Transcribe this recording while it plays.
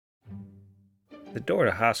The door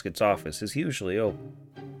to Hoskett's office is usually open,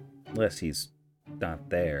 unless he's not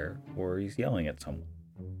there or he's yelling at someone.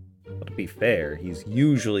 Well, to be fair, he's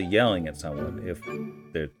usually yelling at someone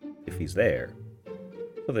if he's there,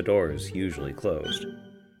 so the door is usually closed.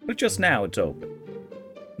 But just now it's open.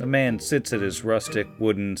 The man sits at his rustic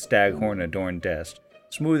wooden staghorn-adorned desk,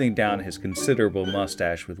 smoothing down his considerable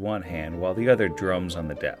mustache with one hand while the other drums on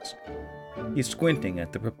the desk. He's squinting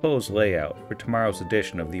at the proposed layout for tomorrow's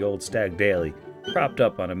edition of the Old Stag Daily, propped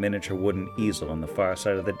up on a miniature wooden easel on the far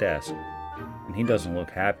side of the desk, and he doesn't look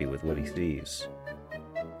happy with what he sees.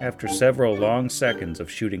 After several long seconds of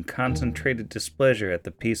shooting concentrated displeasure at the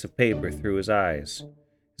piece of paper through his eyes,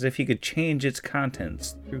 as if he could change its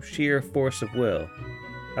contents through sheer force of will,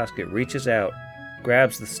 Hoskett reaches out,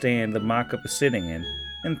 grabs the stand the mock-up is sitting in,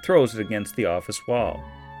 and throws it against the office wall.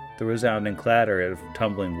 The resounding clatter of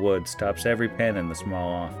tumbling wood stops every pen in the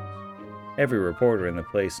small office. Every reporter in the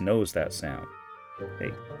place knows that sound.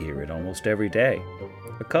 They hear it almost every day.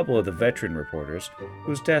 A couple of the veteran reporters,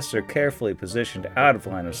 whose desks are carefully positioned out of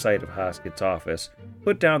line of sight of Hoskett's office,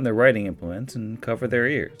 put down their writing implements and cover their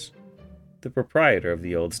ears. The proprietor of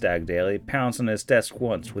the Old Stag Daily pounds on his desk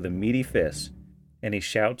once with a meaty fist, and he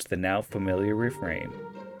shouts the now familiar refrain.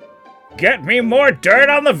 "Get me more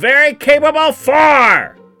dirt on the very capable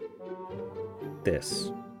four!"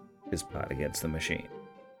 This is Pot Against the Machine.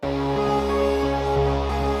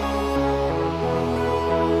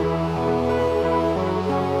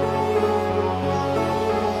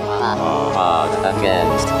 Pot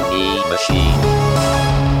Against the Machine.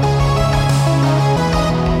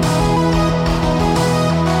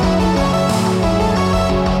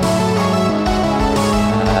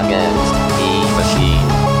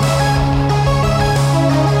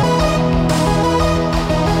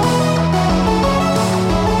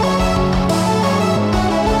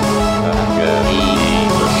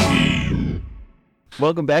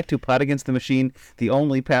 Welcome back to Pot Against the Machine, the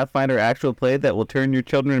only Pathfinder actual play that will turn your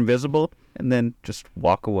children invisible and then just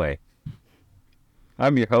walk away.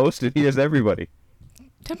 I'm your host, and here's everybody.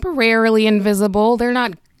 Temporarily invisible. They're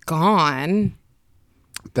not gone.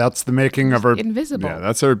 That's the making of our... Invisible. Yeah,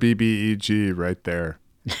 that's our BBEG right there.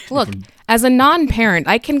 Look, as a non-parent,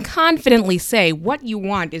 I can confidently say what you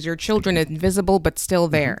want is your children invisible but still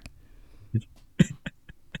there.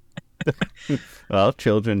 Well,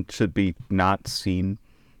 children should be not seen,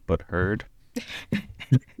 but heard.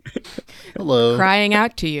 Hello. Crying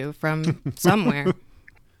out to you from somewhere.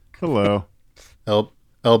 Hello.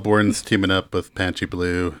 Elborn's teaming up with Panchy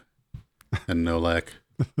Blue and Nolak.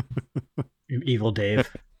 Evil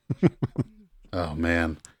Dave. Oh,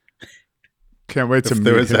 man. Can't wait to If meet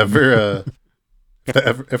there was him. ever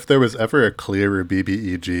if there was ever a clearer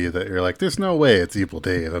BBEG that you're like, there's no way it's Evil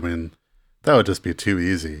Dave. I mean, that would just be too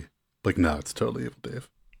easy. Like, no, it's totally Evil Dave.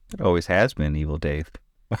 It always has been Evil Dave.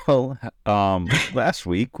 Well, last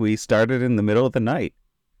week we started in the middle of the night.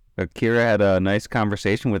 Kira had a nice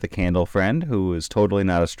conversation with a candle friend who is totally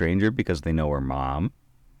not a stranger because they know her mom.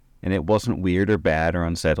 And it wasn't weird or bad or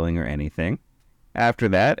unsettling or anything. After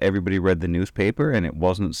that, everybody read the newspaper and it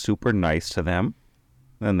wasn't super nice to them.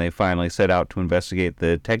 Then they finally set out to investigate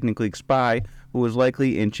the technically spy who was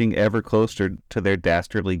likely inching ever closer to their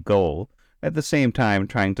dastardly goal, at the same time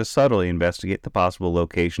trying to subtly investigate the possible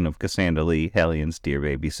location of Cassandra Lee, Hellion's dear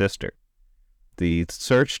baby sister. The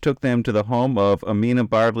search took them to the home of Amina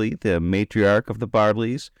Bardley, the matriarch of the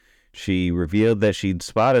Bardleys. She revealed that she'd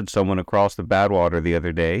spotted someone across the Badwater the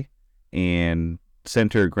other day and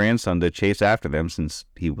sent her grandson to chase after them since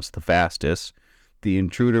he was the fastest. The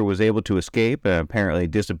intruder was able to escape and apparently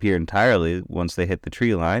disappear entirely once they hit the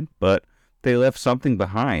tree line, but they left something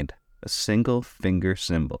behind, a single finger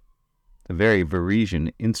symbol. A very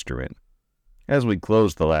Varisian instrument. As we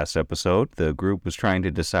closed the last episode, the group was trying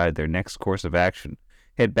to decide their next course of action.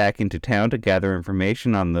 Head back into town to gather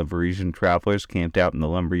information on the Varisian travelers camped out in the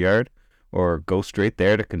lumberyard, or go straight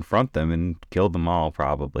there to confront them and kill them all,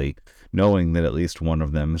 probably, knowing that at least one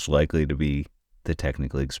of them is likely to be the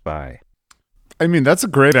Technically spy. I mean, that's a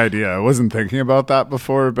great idea. I wasn't thinking about that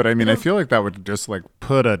before, but I mean, I feel like that would just like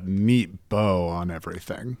put a neat bow on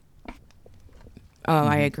everything. Oh,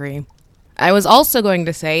 I agree. I was also going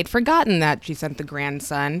to say, I'd forgotten that she sent the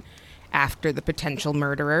grandson after the potential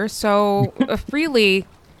murderer, so really,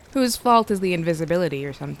 whose fault is the invisibility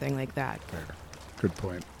or something like that? Good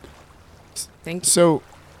point. Thank you. So,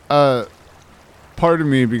 pardon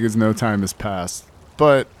me because no time has passed,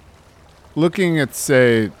 but looking at,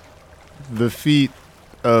 say, the feet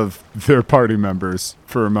of their party members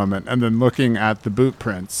for a moment, and then looking at the boot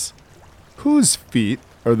prints, whose feet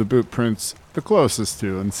are the boot prints the closest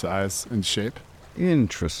to in size and shape?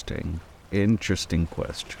 Interesting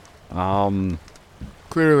question.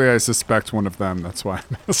 Clearly, I suspect one of them. That's why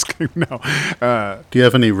I'm asking. No. Do you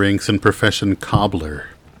have any ranks in profession cobbler?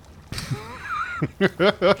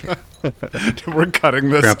 We're cutting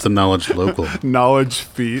this Perhaps a knowledge local. knowledge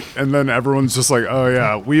feat, and then everyone's just like, "Oh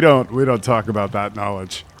yeah, we don't talk about that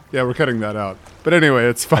knowledge." Yeah, we're cutting that out. But anyway,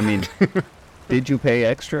 it's fine. I mean, did you pay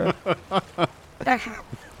extra?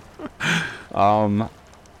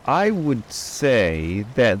 I would say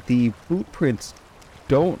that the boot prints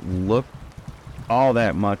don't look all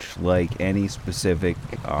that much like any specific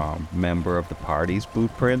member of the party's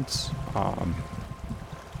boot prints.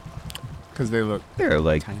 Because they look They're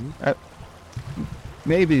like tiny.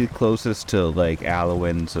 maybe closest to like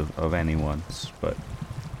Alowin's of anyone's, but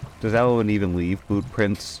does Alowin even leave boot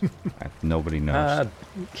prints? Nobody knows.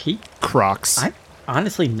 He, Crocs. I'm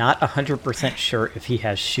honestly not 100% sure if he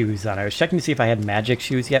has shoes on. I was checking to see if I had magic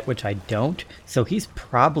shoes yet, which I don't. So he's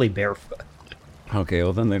probably barefoot. Okay,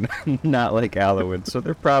 well then they're not like Alowin, so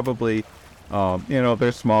they're probably,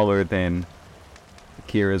 they're smaller than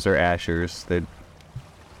Kira's or Asher's.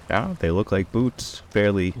 They look like boots,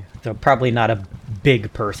 barely. So probably not a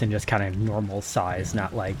big person, just kind of normal size,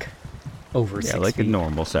 not like over 6 like feet. a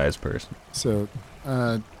normal sized person. So,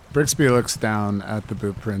 Brixby looks down at the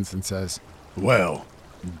boot prints and says, "Well,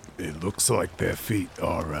 it looks like their feet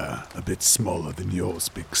are a bit smaller than yours,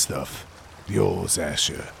 big stuff. Yours,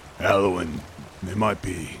 Asher. Alwyn, they might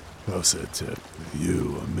be closer to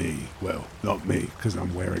you or me. Well, not me, because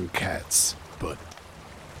I'm wearing cats, but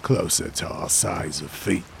closer to our size of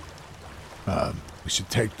feet. We should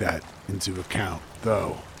take that into account,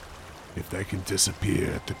 though. If they can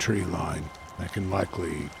disappear at the tree line, that can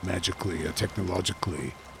likely, magically or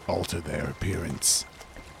technologically, alter their appearance."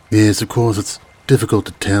 Yes, of course, it's difficult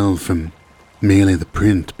to tell from merely the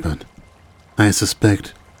print, but I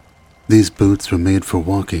suspect these boots were made for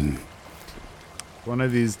walking. One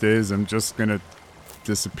of these days, I'm just gonna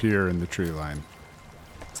disappear in the tree line.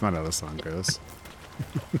 That's not how the song goes.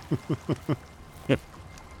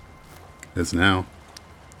 Is now.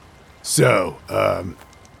 So,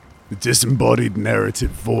 the disembodied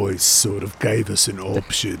narrative voice sort of gave us an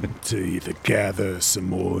option to either gather some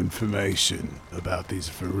more information about these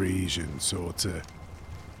Varisians or to,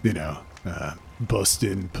 bust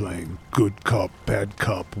in playing good cop, bad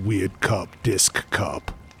cop, weird cop, disc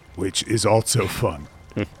cop, which is also fun.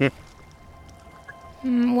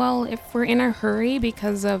 Well, if we're in a hurry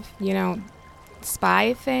because of,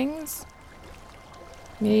 spy things,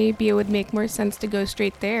 maybe it would make more sense to go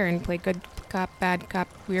straight there and play good cop, bad cop,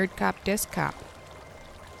 weird cop, disc cop.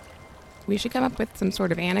 We should come up with some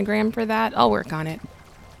sort of anagram for that. I'll work on it.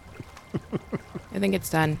 I think it's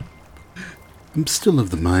done. I'm still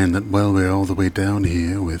of the mind that while we're all the way down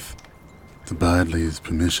here with the Bardley's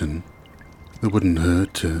permission, it wouldn't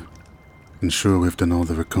hurt to ensure we've done all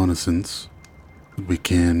the reconnaissance that we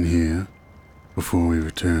can here before we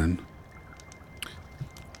return.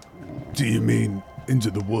 Do you mean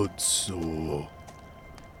into the woods, or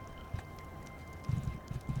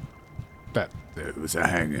that there was a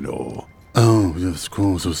hanging, or? Oh, yes, of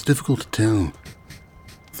course. It was difficult to tell.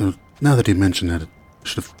 Though, now that you mention it, I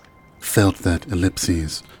should have felt that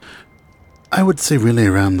ellipses. I would say really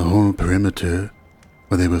around the whole perimeter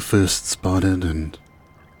where they were first spotted, and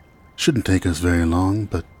shouldn't take us very long,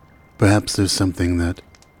 but perhaps there's something that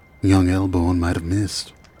young Elborn might have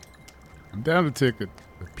missed. I'm down to take a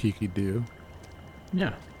peeky do.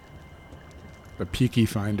 Yeah. The peeky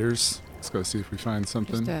finders. Let's go see if we find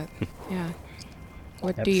something. Yeah.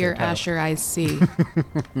 What do Episode your title. Asher eyes see?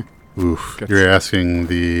 Oof, Gets- you're asking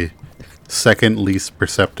the second least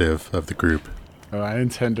perceptive of the group. Oh, I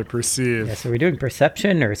intend to perceive. Yeah, so are we doing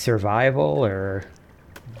perception or survival or...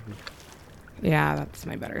 Yeah, that's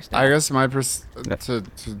my better stuff. I guess my to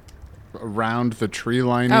around the tree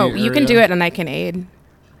line. Oh, you can do it and I can aid.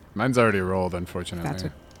 Mine's already rolled, unfortunately. That's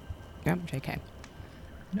what. Yep, JK.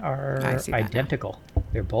 I are see that now. identical.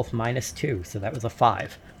 They're both -2, so that was a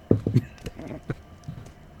 5.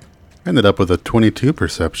 Ended up with a 22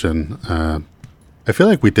 perception. I feel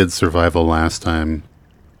like we did survival last time.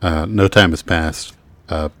 No time has passed,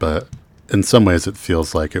 but in some ways it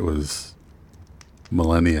feels like it was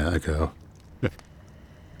millennia ago.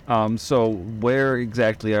 So where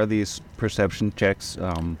exactly are these perception checks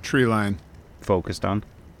Tree line focused on?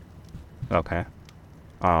 Okay.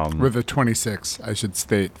 with a 26, I should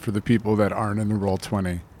state, for the people that aren't in the roll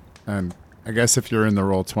 20. And I guess if you're in the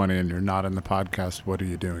roll 20 and you're not in the podcast, what are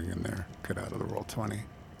you doing in there? Get out of the roll 20.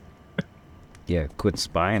 Yeah, quit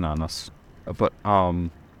spying on us. But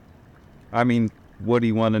I mean, what do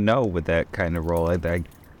you want to know with that kind of roll?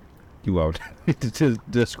 You won't to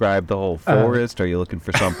describe the whole forest. Are you looking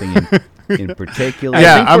for something in in particular.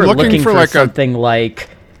 Yeah, I think I'm we're looking for like something like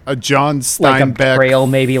a John a Steinbeck trail,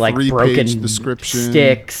 maybe like 3-page broken description.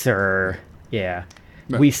 sticks or yeah.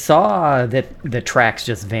 We saw that the tracks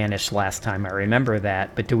just vanished last time. I remember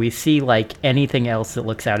that, but do we see like anything else that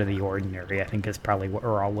looks out of the ordinary? I think is probably what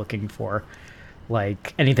we're all looking for.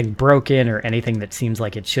 Like anything broken or anything that seems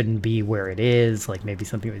like it shouldn't be where it is. Like maybe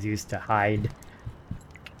something was used to hide.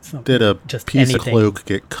 Something, Did a just piece anything. of cloak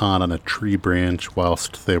get caught on a tree branch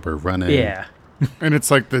whilst they were running? Yeah. And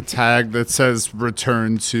it's like the tag that says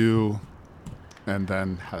return to, and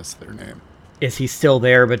then has their name. Is he still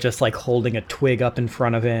there, but just like holding a twig up in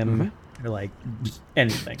front of him, or like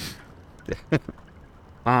anything?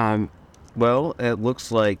 Well, it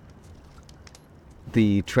looks like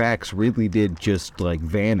the tracks really did just like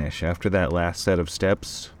vanish after that last set of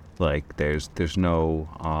steps. Like there's no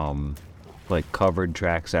like covered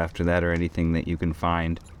tracks after that or anything that you can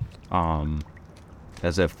find.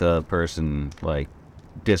 As if the person like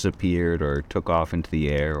disappeared or took off into the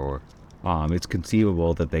air, or it's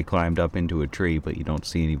conceivable that they climbed up into a tree, but you don't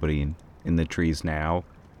see anybody in the trees now.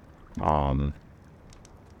 I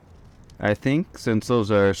think since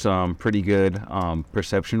those are some pretty good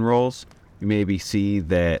perception rolls, you maybe see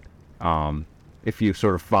that if you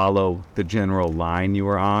sort of follow the general line you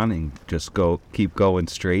were on and just keep going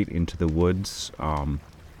straight into the woods,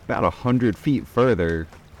 about 100 feet further,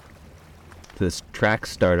 this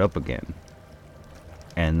tracks start up again,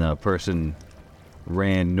 and the person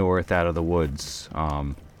ran north out of the woods.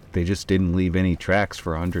 They just didn't leave any tracks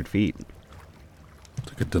for 100 feet.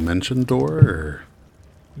 Like a dimension door, or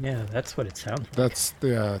Yeah, that's what it sounds like. That's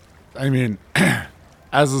the, I mean,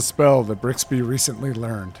 as a spell that Brixby recently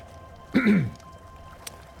learned.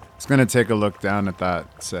 It's going to take a look down at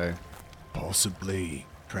that, say, possibly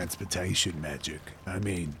transportation magic. I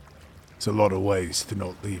mean, it's a lot of ways to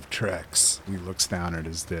not leave tracks. He looks down at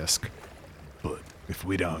his disc. But if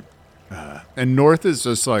we don't... and north is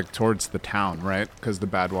just like towards the town, right? Because the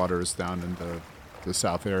Badwater is down in the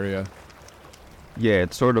south area. Yeah,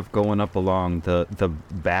 it's sort of going up along the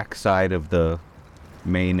back side of the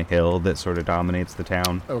main hill that sort of dominates the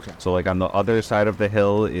town. Okay. So like on the other side of the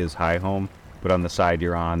hill is Highholm, but on the side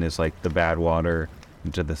you're on is like the Badwater.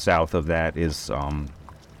 And to the south of that is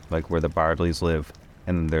like where the Bardleys live,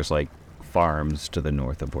 and then there's like farms to the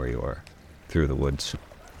north of where you are through the woods.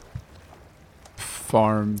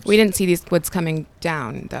 Farms. We didn't see these woods coming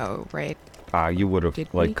down, though, right? You would have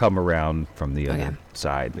Did like we? come around from the Okay. other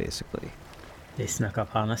side, basically. They snuck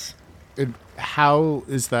up on us. How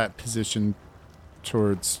is that positioned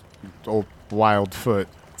towards old Wildfoot?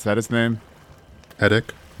 Is that his name?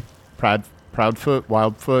 Headache? Proudfoot?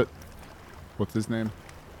 Wildfoot? What's his name?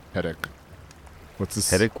 Heddick. What's his...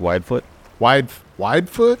 Heddick, Widefoot?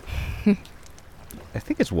 Widefoot? I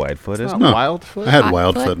think it's Widefoot, It's isn't not it? Wildfoot? I had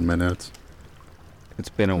Hotfoot? Wildfoot in my notes. It's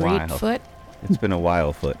been a while. Reedfoot? It's been a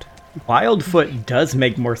while, Foot. Wildfoot does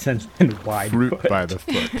make more sense than Fruit Widefoot. by the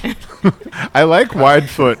foot. I like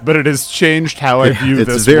Widefoot, but it has changed how I view It's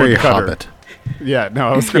this very woodcutter. Hobbit. Yeah, no,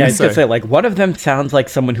 I was Yeah, going I to was gonna say. say, like, one of them sounds like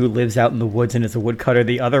someone who lives out in the woods and is a woodcutter.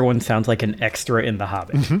 The other one sounds like an extra in The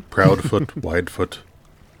Hobbit. Proudfoot, Widefoot.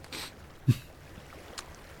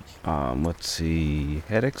 Let's see.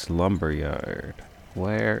 Heddick's Lumberyard.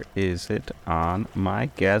 Where is it on my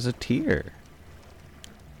gazetteer?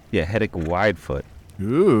 Yeah, Heddick Widefoot.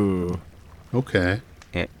 Ooh. Okay.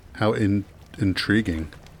 Eh, How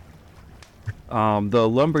intriguing. The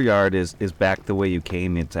lumberyard is back the way you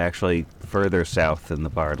came. It's actually further south than the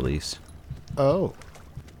Bardleys. Oh.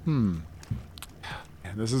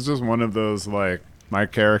 This is just one of those, like, my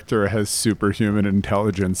character has superhuman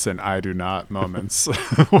intelligence and I do not moments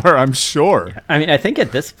where I'm sure. I mean, I think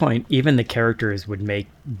at this point, even the characters would make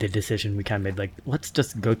the decision we kind of made, like, let's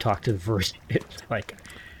just go talk to the first. Like,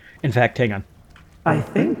 in fact, hang on. I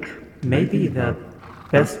think maybe the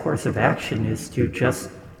best course of action is to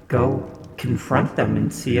just go confront them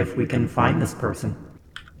and see if we can find this person.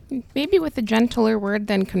 Maybe with a gentler word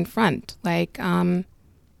than confront, like,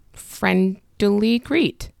 friendly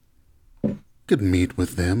greet. Could meet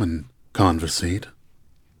with them and conversate.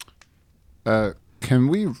 Can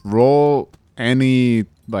we roll any,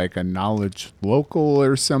 like, a knowledge local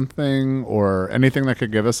or something, or anything that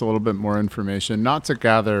could give us a little bit more information? Not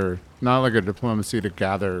like a diplomacy to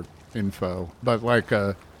gather info, but like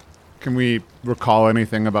can we recall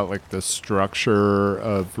anything about, like, the structure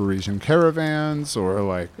of Parisian caravans, or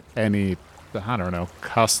like any, I don't know,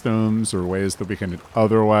 customs or ways that we can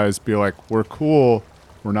otherwise be like, we're cool,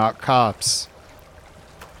 we're not cops?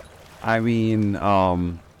 I mean,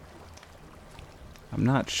 I'm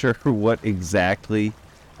not sure what exactly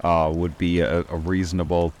would be a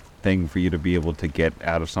reasonable thing for you to be able to get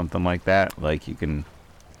out of something like that. Like you can.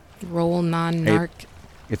 Roll non-narc.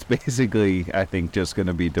 It's basically, I think, just going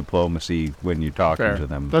to be diplomacy when you're talking Fair. to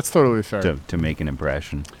them. That's totally fair. to make an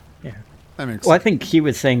impression. Yeah. That makes Well, I sense. think he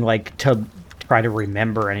was saying like to try to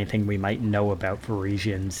remember anything we might know about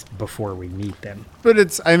Parisians before we meet them. But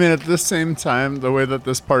at the same time, the way that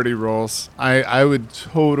this party rolls, I would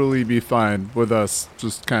totally be fine with us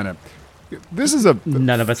just kind of. This is a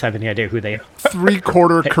None of us have any idea who they are.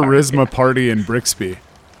 3/4 charisma party in Brixby.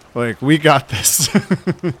 Like, we got this.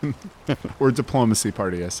 Or diplomacy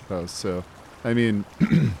party, I suppose. So, I mean.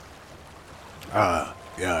 Yeah,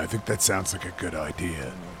 I think that sounds like a good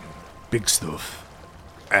idea. Big stuff.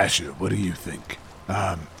 Asher, what do you think?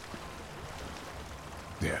 Yeah.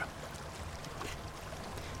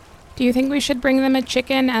 Do you think we should bring them a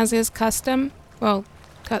chicken as is custom? Well,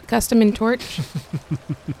 custom in Torch?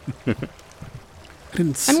 I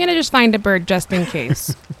didn't s- I'm going to just find a bird just in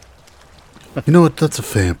case. You know what? That's a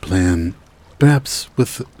fair plan. Perhaps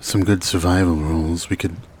with some good survival rolls, we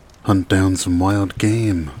could hunt down some wild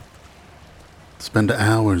game. Spend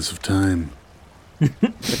hours of time.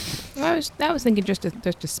 I was thinking just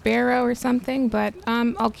a sparrow or something, but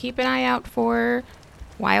I'll keep an eye out for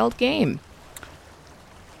wild game.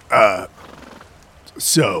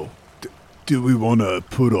 So, do we want to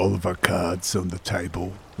put all of our cards on the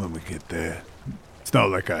table when we get there? It's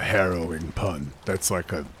not like a harrowing pun. That's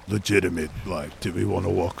like a legitimate, like, do we want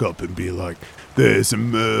to walk up and be like, there's a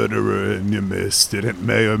murderer in your midst, and it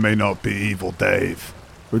may or may not be Evil Dave?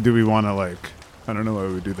 Or do we want to, like, I don't know why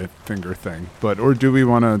we do the finger thing, or do we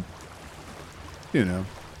want to,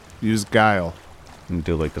 use guile? And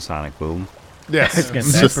do like the sonic boom. Yes. I was gonna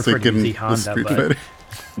say, I prefer to use the the Honda, street but fighter.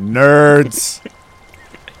 Nerds.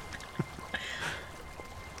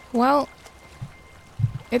 Well,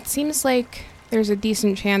 it seems like there's a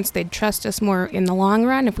decent chance they'd trust us more in the long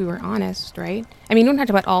run if we were honest, right? I mean, we don't have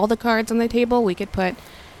to put all the cards on the table. We could put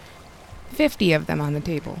 50 of them on the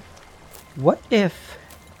table. what if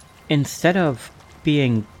instead of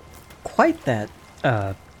being quite that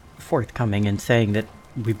forthcoming and saying that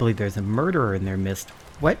we believe there's a murderer in their midst,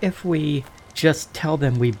 what if we just tell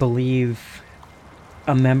them we believe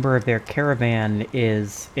a member of their caravan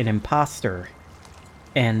is an imposter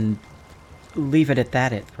and leave it at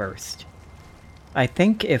that at first? I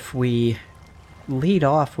think if we lead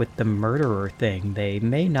off with the murderer thing, they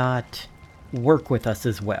may not work with us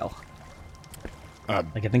as well.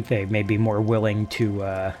 Like, I think they may be more willing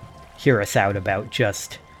to hear us out about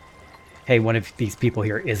just, hey, one of these people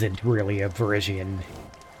here isn't really a Varisian,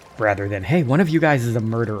 rather than, hey, one of you guys is a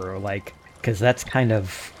murderer, like, because that's kind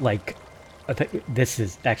of like, this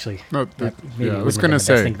is actually No, maybe I was wouldn't have gonna been the best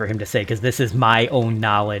say. thing for him to say, because this is my own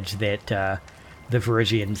knowledge that the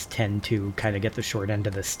Varisians tend to kind of get the short end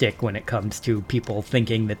of the stick when it comes to people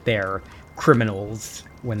thinking that they're criminals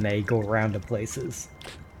when they go around to places.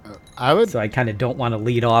 I would. So I kind of don't want to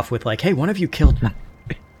lead off with like, hey, one of you killed me.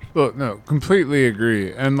 Well, no, completely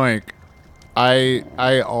agree. And like,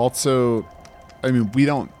 I also, I mean, we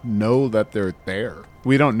don't know that they're there.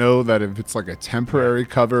 We don't know that if it's like a temporary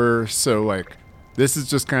cover. So like, this is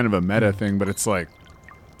just kind of a meta thing. But it's like,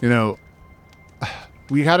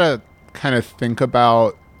 we gotta kind of think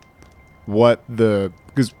about what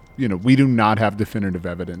because we do not have definitive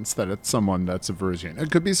evidence that it's someone that's a Varisian.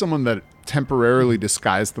 It could be someone that temporarily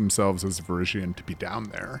disguised themselves as a Varisian to be down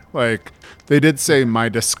there. Like, they did say my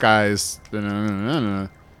disguise, but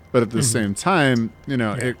at the same time,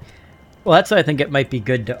 it. Well, that's why I think it might be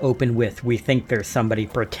good to open with, we think there's somebody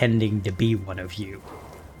pretending to be one of you.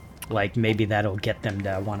 Like, maybe that'll get them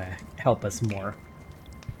to want to help us more.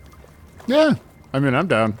 Yeah, I mean, I'm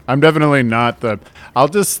down. I'm definitely not I'll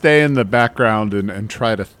just stay in the background and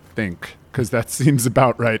try to think, because that seems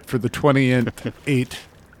about right for the 28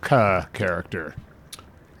 character.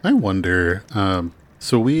 I wonder.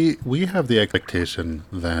 So we have the expectation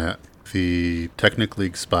that the Technic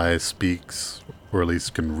League spy speaks, or at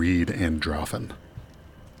least can read, Androthan.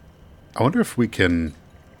 I wonder if we can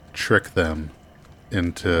trick them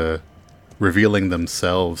into revealing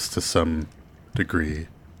themselves to some degree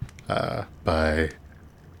by,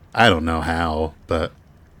 I don't know how, but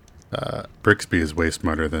Brixby is way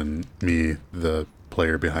smarter than me, the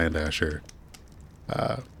player behind Asher.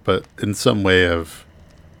 But in some way of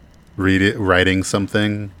writing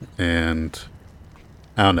something, and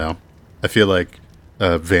I don't know. I feel like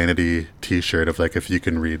a vanity T-shirt of like, if you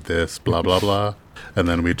can read this, blah blah blah, and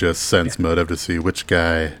then we just sense motive to see which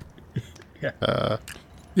guy,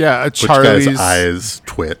 Yeah, which Charlie's guy's eyes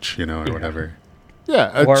twitch, or whatever.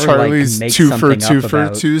 Yeah, Or, like, Charlie's make two for something two up for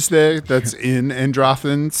about- Tuesday. That's in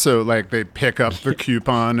Androthin, so like they pick up the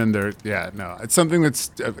coupon and they're it's something that's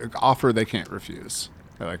an offer they can't refuse.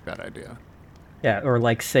 I like that idea. Yeah, or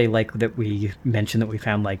like say like that we mentioned that we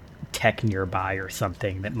found like tech nearby or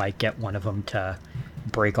something that might get one of them to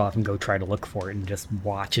break off and go try to look for it and just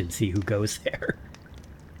watch and see who goes there.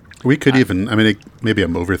 We could even, I mean, maybe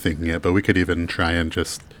I'm overthinking it, but we could even try and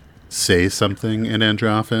just say something in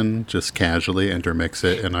Androthin, just casually intermix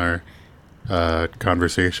it in our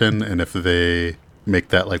conversation. And if they make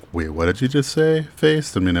that like, wait, what did you just say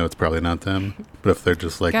face, then we know it's probably not them. But if they're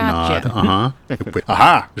just like, Gotcha. nod,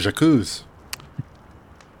 aha, Jacques.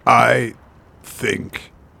 I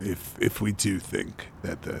think if we do think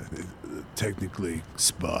that the technically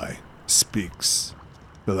spy speaks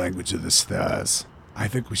the language of the stars, I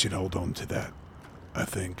think we should hold on to that. I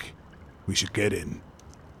think we should get in.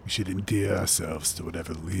 We should endear ourselves to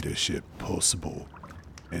whatever leadership possible.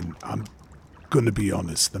 And I'm going to be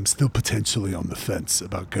honest, I'm still potentially on the fence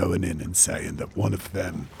about going in and saying that one of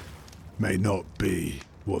them may not be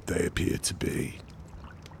what they appear to be.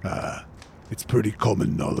 It's pretty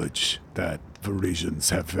common knowledge that Varisians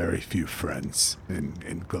have very few friends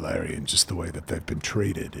in Galarian, just the way that they've been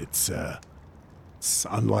treated. It's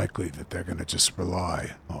unlikely that they're going to just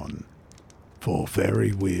rely on 4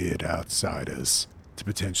 very weird outsiders to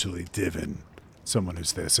potentially div in someone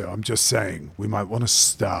who's there. So I'm just saying, we might want to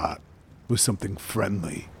start with something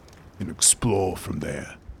friendly and explore from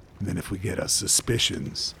there. And then if we get our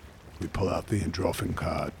suspicions, we pull out the Androthin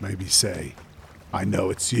card, maybe say, I know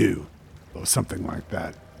it's you, or something like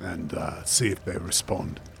that, and see if they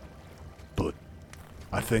respond. But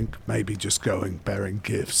I think maybe just going bearing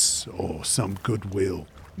gifts or some goodwill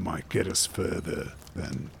might get us further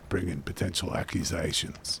than bringing potential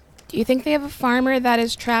accusations. Do you think they have a farmer that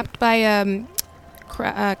is trapped by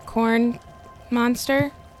a corn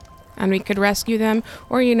monster? And we could rescue them?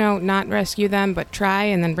 Or, not rescue them, but try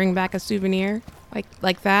and then bring back a souvenir?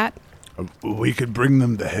 Like that? We could bring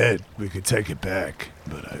them the head. We could take it back.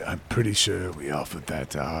 But I'm pretty sure we offered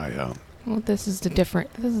that to Ion. Well, this is a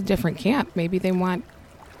different camp. Maybe they want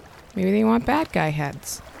bad guy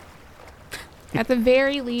heads. At the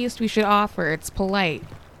very least, we should offer. It's polite.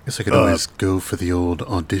 Guess I could always go for the old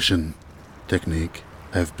audition technique.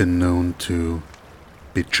 I've been known to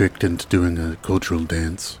be tricked into doing a cultural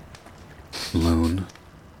dance alone.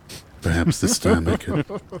 Perhaps this time I could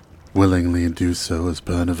willingly do so as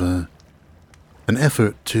part of an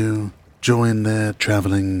effort to join their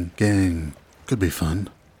traveling gang. Could be fun.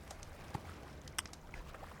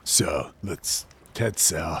 So, let's head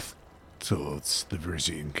south towards the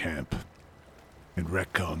Varisian camp and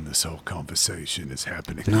retcon this whole conversation is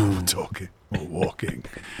happening while we're talking or walking.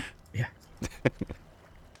 Yeah.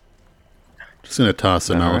 Just gonna toss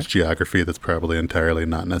a All knowledge right. geography that's probably entirely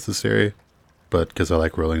not necessary, but because I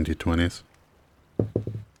like rolling d20s.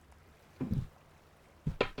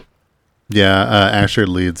 Yeah, Asher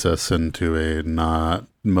leads us into a not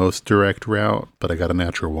most direct route, but I got a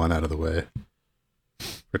natural 1 out of the way.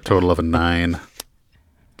 For a total of a 9.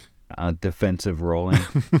 Defensive rolling.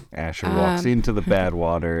 Asher walks into the bad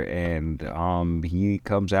water and he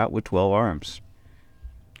comes out with 12 arms.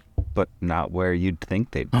 But not where you'd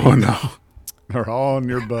think they'd be. Oh no. They're all in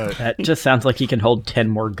your butt. That just sounds like he can hold 10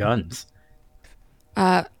 more guns.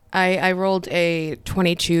 I rolled a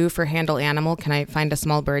 22 for handle animal. Can I find a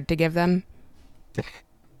small bird to give them?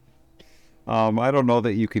 I don't know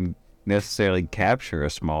that you can necessarily capture a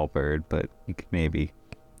small bird, but you can maybe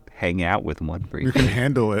hang out with one You briefly. can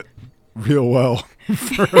handle it real well.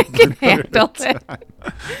 I can handle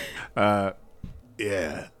it.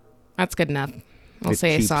 Yeah. That's good enough. I'll It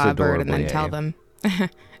say I cheeps saw a bird and then adorably tell at them.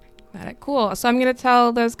 Got it. Cool. So I'm going to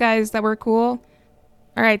tell those guys that we're cool.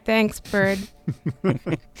 All right. Thanks, bird.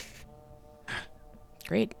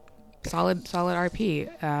 Great. Solid RP.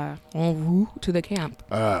 En route to the camp.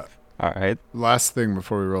 All right. Last thing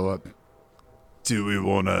before we roll up. Do we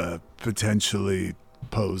want to potentially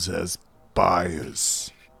pose as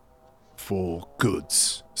buyers for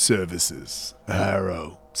goods, services, a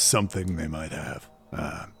harrow, something they might have?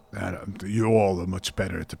 You all are much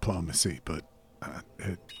better at diplomacy, but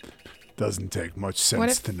it doesn't take much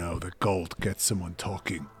sense if- to know that gold gets someone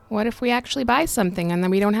talking. What if we actually buy something and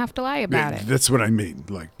then we don't have to lie about it? That's what I mean.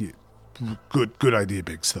 Like, good idea,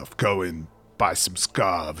 big stuff. Go in, buy some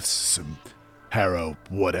scarves, some harrow,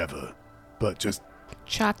 whatever. But just,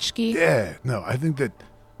 Tchotchke? yeah, no, I think that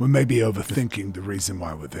we may be overthinking the reason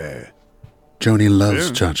why we're there. Joni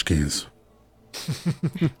loves tchotchkes.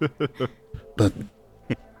 But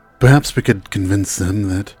perhaps we could convince them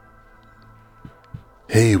that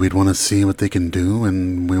hey, we'd want to see what they can do,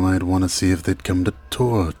 and we might want to see if they'd come to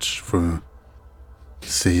Torch for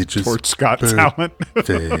Sage's Torch got talent.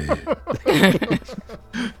 birthday.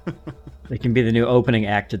 They can be the new opening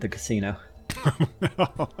act at the casino.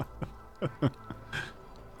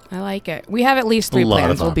 I like it. We have at least 3 A lot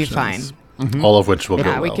plans. of We'll be fine. options. All of which will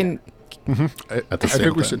Yeah, go we well can. at the I same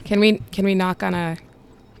think we time. should. Can we knock on a,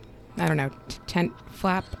 I don't know, tent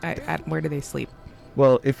flap? Where do they sleep?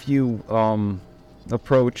 Well, if you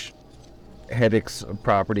approach Heddick's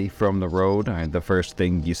property from the road, the first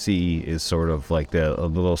thing you see is sort of like a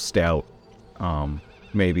little stout,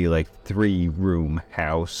 maybe like 3-room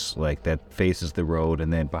house like that faces the road,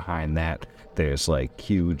 and then behind that there's like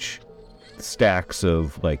huge stacks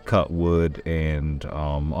of like cut wood and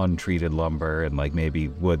untreated lumber and like maybe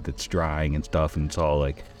wood that's drying and stuff, and it's all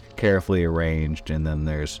like carefully arranged. And then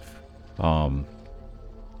there's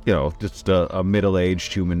just a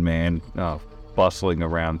middle-aged human man bustling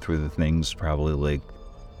around through the things, probably like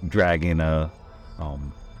dragging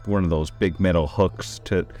one of those big metal hooks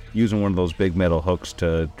to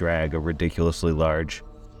drag a ridiculously large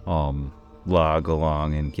log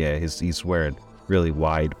along. And yeah, he's wearing really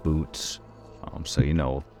wide boots, so you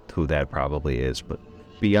know who that probably is. But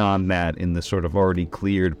beyond that, in the sort of already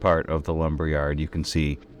cleared part of the lumberyard, you can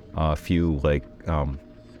see a few like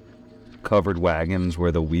covered wagons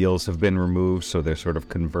where the wheels have been removed, so they're sort of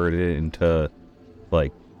converted into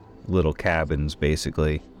like little cabins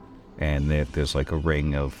basically. And there's like a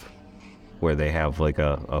ring of where they have like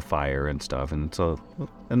a fire and stuff, and it's a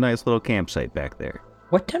nice little campsite back there.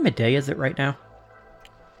 What time of day is it right now?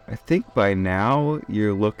 I think by now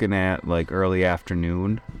you're looking at like early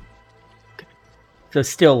afternoon. So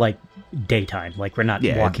still like daytime, like we're not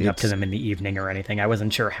Yeah, walking up to it's- them in the evening or anything. I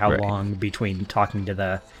wasn't sure how Right. long between talking to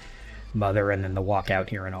the mother and then the walk out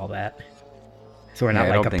here and all that. So we're Yeah, not I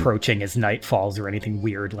like don't think- approaching as night falls or anything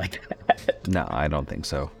weird like that. No, I don't think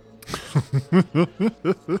so.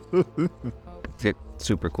 It's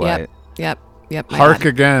super quiet. Yep. my Hark bad.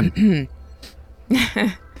 again.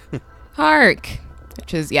 Hark.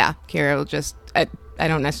 Which is, yeah, Kira will just, I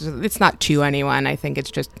don't necessarily, it's not to anyone. I think it's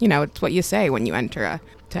just, it's what you say when you enter a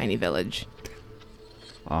tiny village.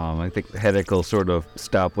 I think Heddick will sort of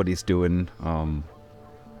stop what he's doing,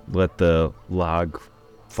 let the log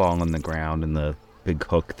fall on the ground and the big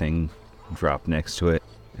hook thing drop next to it,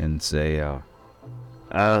 and say,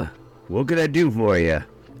 what can I do for you?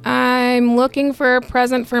 I'm looking for a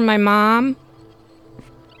present for my mom.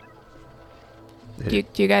 Do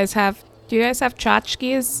you guys have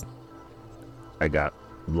tchotchkes? I got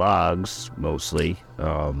logs, mostly.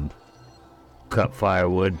 Cut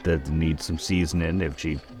firewood that needs some seasoning if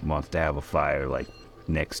she wants to have a fire, like,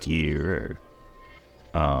 next year.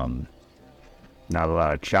 Or, not a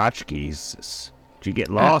lot of tchotchkes. Did you get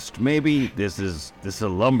lost, maybe? This is a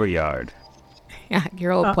lumberyard. Yeah,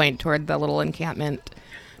 Kira will point toward the little encampment.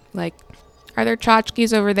 Like, are there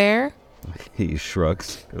tchotchkes over there? He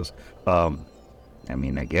shrugs. Goes, I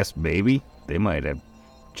mean, I guess maybe. They might have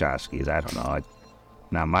tchotchkes. I don't know.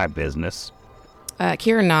 Not my business.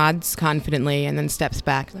 Kira nods confidently and then steps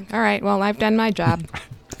back. Like, all right, well, I've done my job.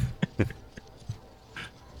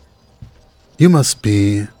 You must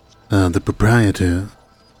be the proprietor,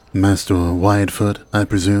 Master Widefoot, I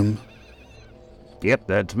presume. Yep,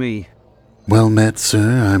 that's me. Well met,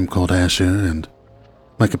 sir. I'm called Asher, and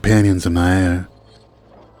my companions and I are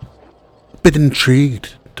a bit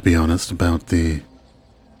intrigued, to be honest, about the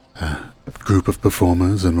group of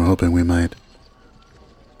performers, and we're hoping we might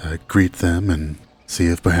greet them and see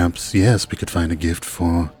if perhaps, yes, we could find a gift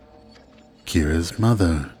for Kira's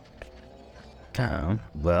mother.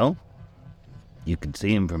 Well, you can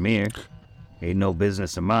see him from here. Ain't no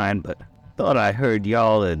business of mine, but thought I heard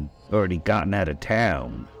y'all had already gotten out of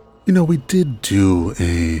town. You know, we did do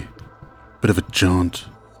a bit of a jaunt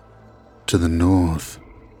to the north,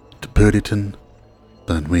 to Purdyton,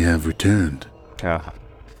 but we have returned.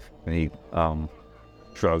 And he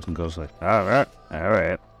shrugs and goes like, all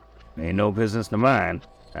right. Ain't no business of mine.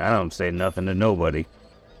 I don't say nothing to nobody.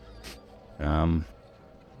 Help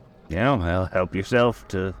yourself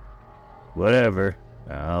to whatever.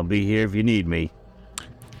 I'll be here if you need me.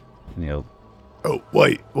 Oh,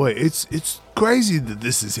 wait. It's crazy that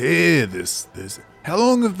this is here. This. How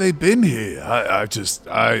long have they been here?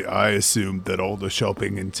 I assumed that all the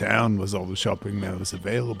shopping in town was all the shopping that was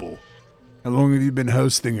available. How long have you been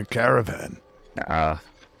hosting a caravan?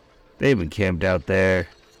 They've been camped out there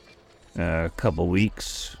a couple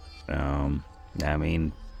weeks.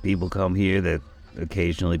 People come here that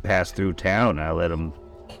occasionally pass through town. I let them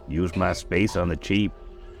use my space on the cheap.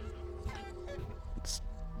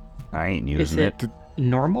 I ain't using it.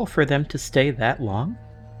 normal for them to stay that long?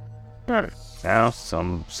 Now,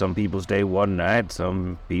 some people stay one night,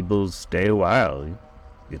 some people stay a while.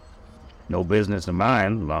 It's no business of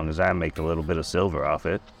mine, as long as I make a little bit of silver off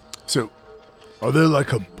it. So, are there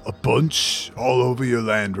like a bunch all over your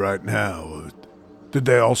land right now? Or did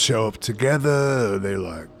they all show up together? Are they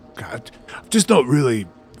like, God, I'm just not really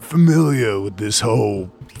familiar with this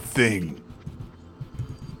whole thing.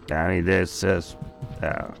 Donnie, this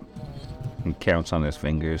he counts on his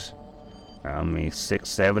fingers. How many? 6,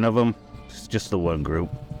 7 of them? It's just the one group.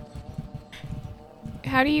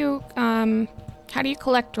 How do you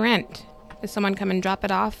collect rent? Does someone come and drop it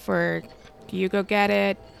off, or do you go get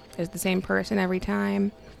it? Is the same person every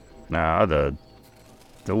time? Nah, the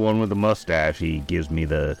one with the mustache, he gives me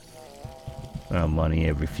the money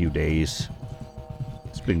every few days.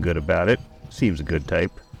 He's been good about it. Seems a good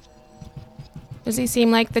type. Does he seem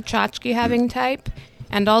like the tchotchke having type?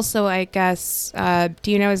 And also, I guess,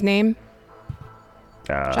 do you know his name?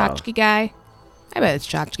 Tchotchke guy? I bet it's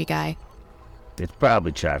Tchotchke guy. It's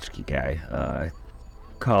probably Tchotchke guy.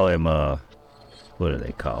 Call him, what do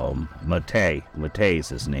they call him? Matei. Matei's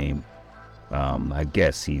his name. I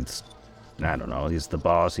guess I don't know, he's the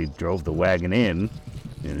boss. He drove the wagon in,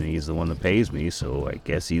 and he's the one that pays me, so I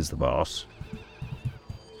guess he's the boss.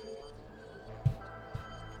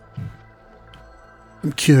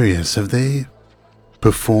 I'm curious, have they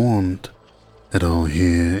performed at all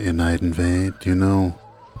here in Eidenvade? Do you know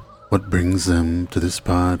what brings them to this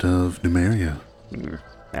part of Numeria?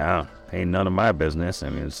 Yeah, ain't none of my business. I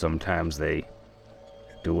mean, sometimes they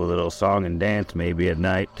do a little song and dance maybe at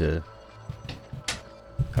night to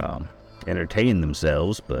entertain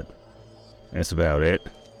themselves, but that's about it.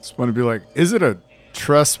 Just want to be like, is it a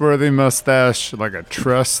trustworthy mustache, like a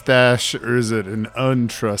trust stash, or is it an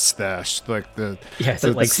untrust stash, like the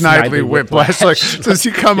Snidely Whiplash? Like, does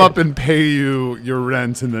he come up and pay you your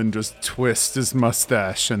rent and then just twist his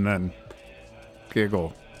mustache and then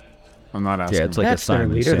giggle? I'm not asking. Yeah, it's like That's a Simon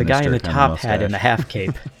their leader, the guy in the Sinister top kinda hat and the half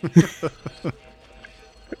cape.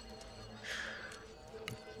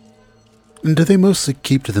 And do they mostly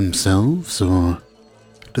keep to themselves, or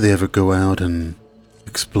do they ever go out and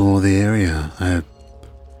explore the area?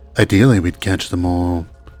 Ideally, we'd catch them all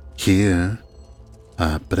here,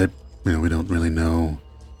 but we don't really know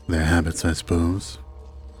their habits, I suppose.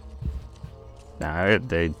 Nah,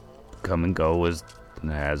 they come and go as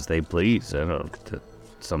they please. I don't.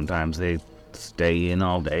 Sometimes they stay in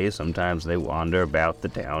all day. Sometimes they wander about the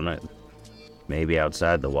town, maybe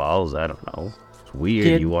outside the walls. I don't know. It's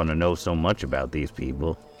weird. You want to know so much about these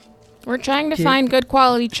people. We're trying to find good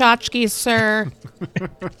quality tchotchkes, sir.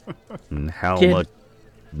 And how much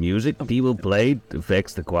music people play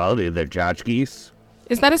affects the quality of their tchotchkes.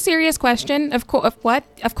 Is that a serious question? Of what?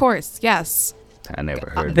 Of course, yes. I never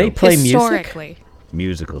heard They of play music? Historically.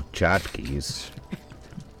 musical tchotchkes.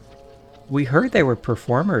 We heard they were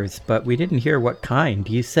performers, but we didn't hear what kind.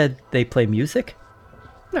 You said they play music?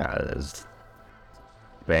 There's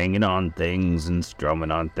banging on things and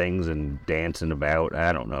strumming on things and dancing about.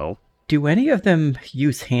 I don't know. Do any of them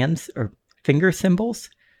use hands or finger cymbals?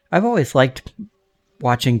 I've always liked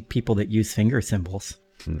watching people that use finger cymbals.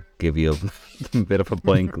 Give you a bit of a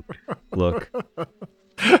blank look.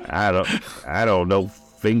 I don't know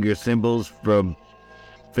finger cymbals from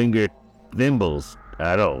finger thimbles.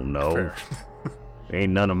 I don't know.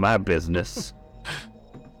 Ain't none of my business.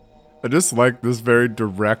 I just like this very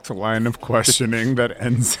direct line of questioning that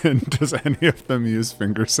ends in, does any of them use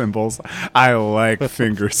finger cymbals? I like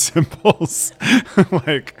finger cymbals.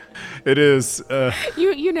 Like, it is...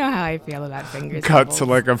 You know how I feel about finger cut cymbals. to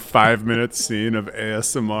like a 5-minute scene of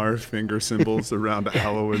ASMR finger cymbals around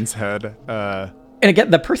Elowen's head. And again,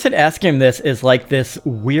 the person asking him this is like this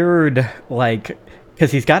weird, like,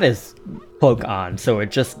 because he's got his cloak on, so he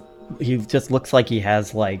just looks like he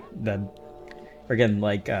has like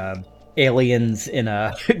aliens in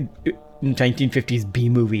a 1950s B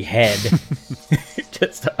movie head,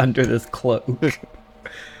 just under this cloak.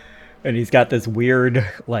 And he's got this weird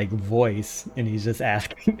like voice, and he's just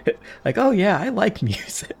asking, like, "Oh yeah, I like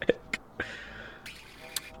music."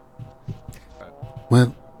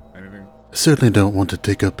 Well, I certainly don't want to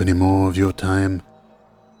take up any more of your time.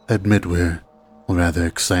 I admit we're rather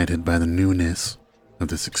excited by the newness of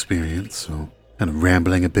this experience, so kind of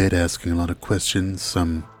rambling a bit, asking a lot of questions,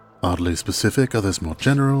 some oddly specific, others more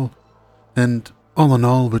general, and all in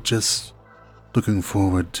all, we're just looking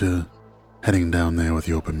forward to heading down there with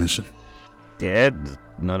your permission. Yeah,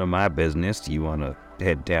 none of my business. You want to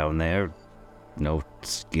head down there? No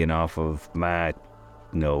skin off of my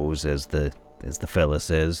nose, as the fella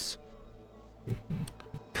says.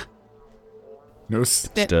 No,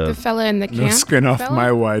 The fella in the no camp. skin off fella?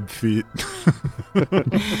 my wide feet.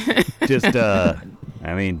 Just,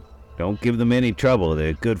 I mean, don't give them any trouble.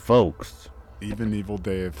 They're good folks. Even Evil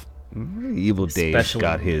Dave. Evil Dave's Especially-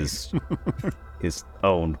 got his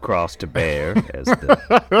own cross to bear, as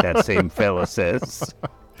that same fella says.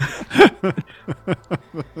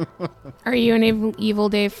 Are you and Evil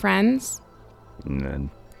Dave friends? And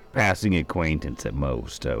passing acquaintance at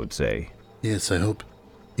most, I would say. Yes, I hope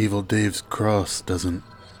Evil Dave's cross doesn't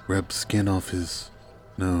rub skin off his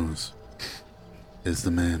nose, as the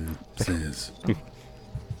man says.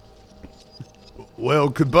 Well,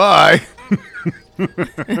 goodbye.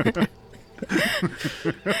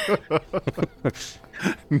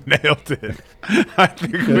 Nailed it. I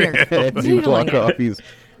think we nailed it. As you walk off, he's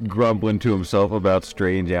grumbling to himself about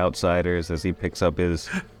strange outsiders as he picks up his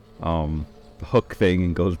hook thing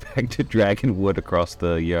and goes back to dragging wood across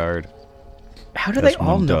the yard. How do As they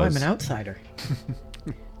all one know does. I'm an outsider?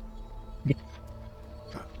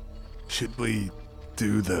 Should we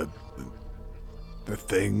do the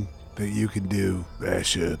thing that you can do,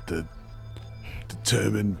 Asher, to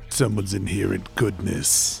determine someone's inherent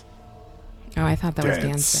goodness? Oh, I thought that was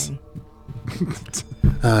Dance.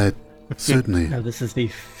 dancing. Certainly. No, this is the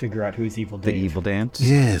figure out who's Evil The Dave. evil dance?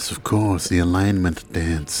 Yes, of course, the alignment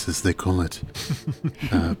dance, as they call it.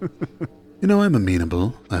 I'm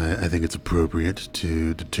amenable. I think it's appropriate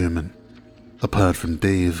to determine, apart from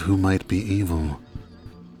Dave, who might be evil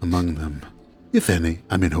among them. If any.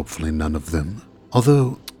 I mean, hopefully none of them.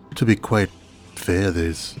 Although, to be quite fair,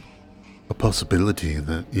 there's a possibility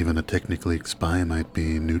that even a technically spy might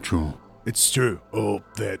be neutral. It's true. Or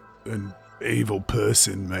that an evil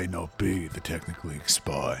person may not be the technically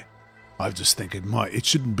spy. I just think it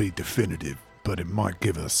shouldn't be definitive, but it might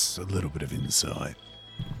give us a little bit of insight.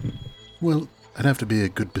 Well, I'd have to be a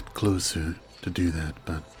good bit closer to do that,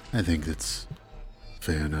 but I think it's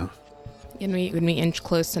fair enough. Can we inch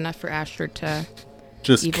close enough for Asher to...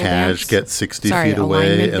 Just Evil cash, dance? get 60 Sorry, feet away,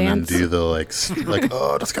 alignment and dance? then do the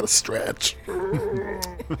oh, just gotta stretch.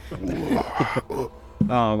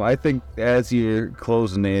 I think as you're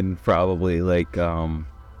closing in, probably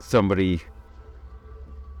somebody,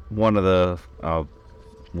 one of the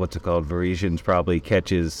Varisians probably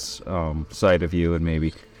catches sight of you and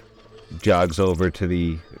maybe jogs over to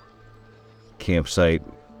the campsite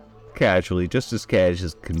casually, just as casual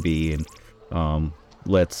as can be, and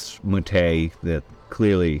lets Mute, that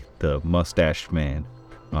clearly the mustached man,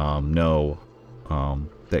 know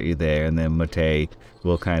that you're there, and then Mate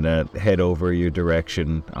will kind of head over your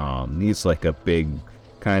direction. He's like a big,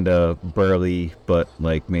 kind of burly, but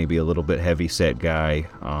like maybe a little bit heavy set guy,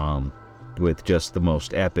 with just the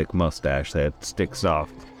most epic mustache that sticks off.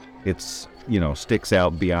 It's, sticks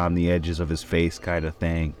out beyond the edges of his face kind of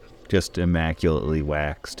thing. Just immaculately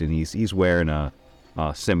waxed, and he's wearing a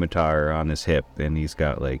scimitar on his hip, and he's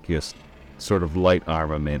got just sort of light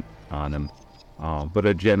armament on him, but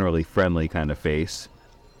a generally friendly kind of face.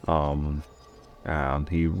 And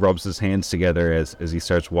he rubs his hands together as he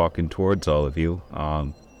starts walking towards all of you. Are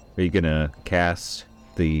you gonna cast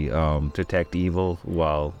the detect evil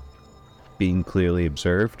while being clearly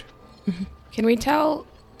observed? Can we tell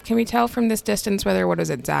from this distance whether, what is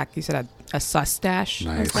it, Zach? You said a sustache?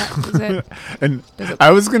 Nice. Is it? And Does it-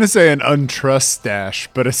 I was going to say an untrust stash,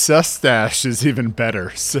 but a sus stash is even better.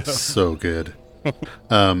 So good.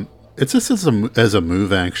 It's just as a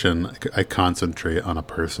move action, I concentrate on a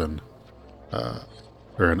person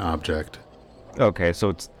or an object. Okay,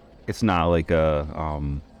 so it's not like a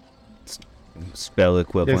spell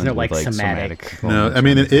equivalent. There's no, with, somatic. No, components I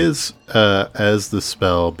mean, or it is as the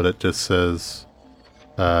spell, but it just says,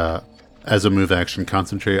 as a move action,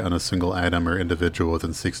 concentrate on a single item or individual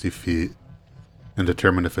within 60 feet and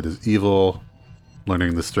determine if it is evil,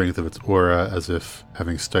 learning the strength of its aura as if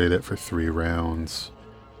having studied it for 3 rounds.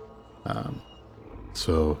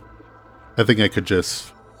 So I think I could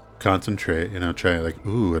just concentrate, try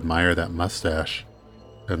admire that mustache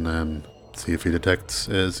and then see if he detects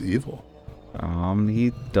as evil.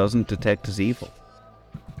 He doesn't detect as evil.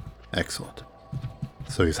 Excellent.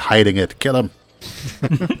 So he's hiding it. Kill him.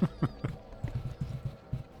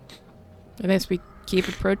 I guess we keep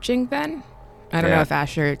approaching then? I don't know Yeah. if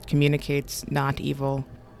Asher communicates not evil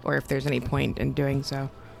or if there's any point in doing so.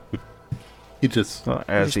 He just Well,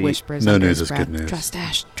 He as just he whispers no under news his is good breath, news. Trust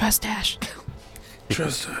Ash, trust Ash.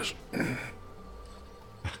 trust us.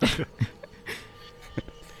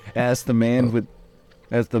 As the man with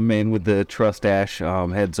the trust ash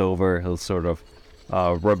heads over, he'll sort of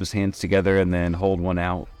rub his hands together and then hold one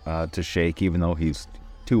out to shake, even though he's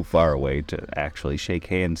too far away to actually shake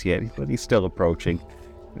hands yet, but he's still approaching.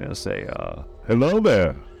 He'll say, "Hello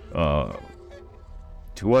there.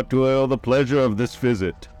 To what do I owe the pleasure of this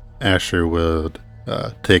visit? Asher would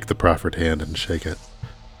take the proffered hand and shake it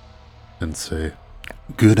and say,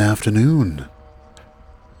 "Good afternoon.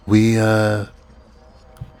 We are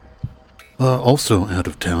also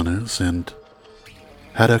out-of-towners and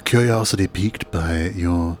had our curiosity piqued by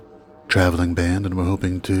your traveling band, and we're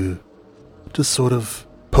hoping to just sort of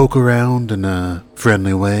poke around in a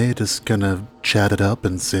friendly way, just kind of chat it up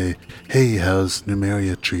and say, hey, how's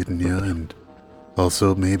Numeria treating you? And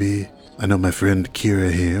also maybe, I know my friend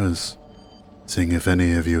Kira here was seeing if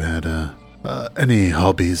any of you had any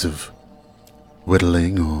hobbies of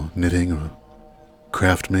whittling or knitting or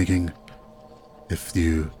craft making. If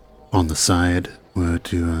you, on the side, were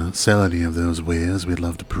to sell any of those wares, we'd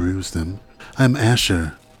love to peruse them. I'm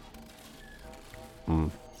Asher."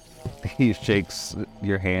 He shakes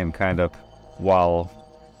your hand kind of while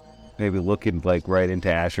maybe looking like right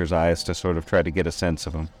into Asher's eyes to sort of try to get a sense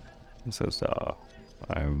of him. He says,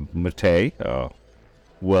 I'm Matei,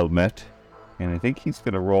 well met. And I think he's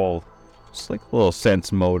going to roll just like a little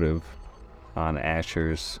sense motive on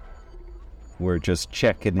Asher's. We're just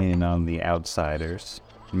checking in on the outsiders.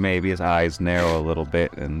 Maybe his eyes narrow a little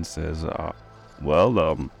bit and says, I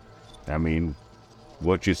mean,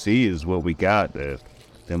 what you see is what we got.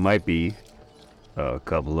 There might be a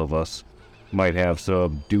couple of us might have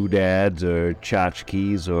some doodads or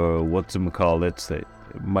tchotchkes or whatchamacallits that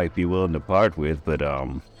might be willing to part with, but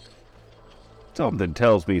something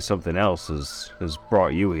tells me something else has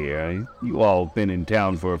brought you here. You all been in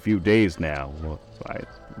town for a few days now.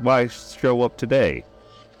 Why show up today?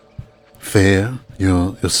 Fair.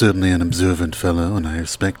 You're certainly an observant fellow, and I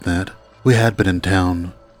respect that. We had been in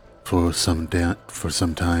town for some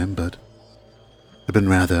time, but I've been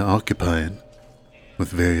rather occupied with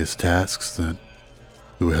various tasks that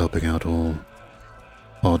we were helping out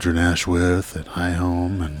Aldrin Ashworth at High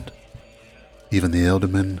Home, and even the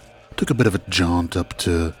Elderman. Took a bit of a jaunt up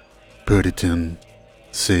to Purdyton,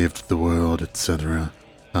 saved the world, etc.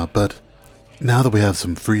 But now that we have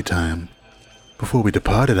some free time, before we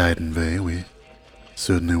departed Eidenvey, we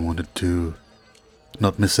certainly wanted to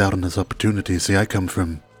not miss out on this opportunity. See, I come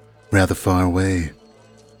from rather far away,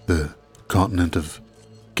 the continent of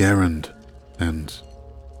Garand, and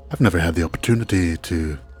I've never had the opportunity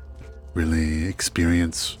to really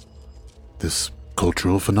experience this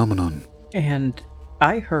cultural phenomenon. And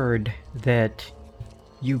I heard that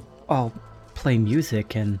you all play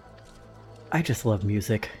music, and I just love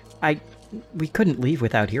music. We couldn't leave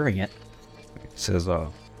without hearing it. He says,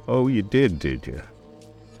 oh, you did you?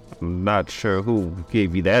 I'm not sure who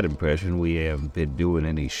gave you that impression. We haven't been doing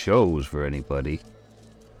any shows for anybody.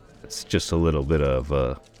 It's just a little bit of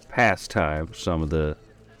a pastime some of the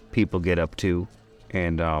people get up to.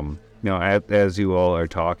 And, as you all are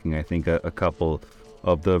talking, I think a couple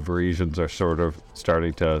of the Varisians are sort of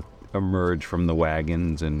starting to emerge from the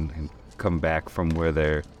wagons and come back from where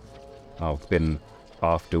they're been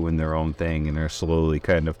off doing their own thing, and are slowly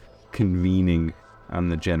kind of convening on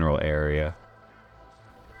the general area.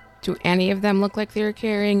 Do any of them look like they're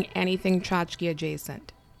carrying anything tchotchke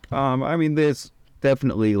adjacent? I mean, there's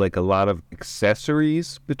definitely like a lot of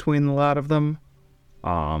accessories between a lot of them.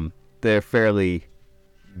 They're fairly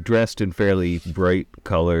dressed in fairly bright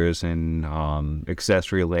colors and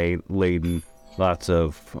accessory laden. Lots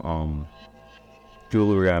of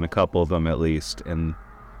jewelry on a couple of them at least, and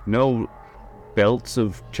no belts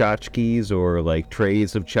of tchotchkes or like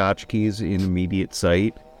trays of tchotchkes in immediate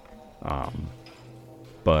sight.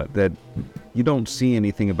 But that you don't see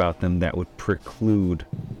anything about them that would preclude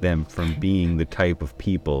them from being the type of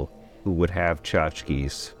people who would have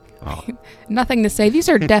tchotchkes. Nothing to say. These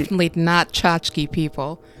are definitely not tchotchke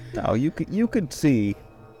people. No, you could see,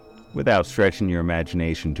 without stretching your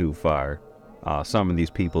imagination too far, some of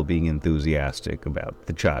these people being enthusiastic about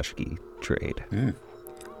the tchotchke trade. Mm.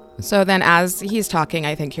 So then as he's talking,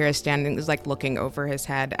 I think Kira's standing is like looking over his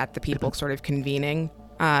head at the people sort of convening,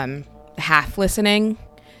 half listening,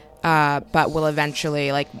 but will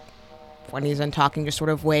eventually, like, when he's done talking, just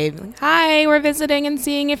sort of wave, like, hi, we're visiting and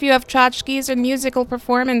seeing if you have tchotchkes and musical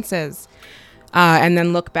performances. And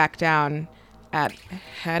then look back down at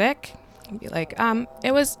Hedek and be like,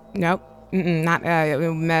 it was, nope, not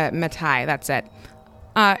Matai, that's it.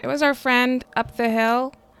 It was our friend up the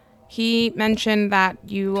hill. He mentioned that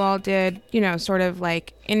you all did, sort of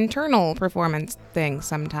like internal performance things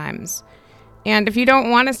sometimes. And if you don't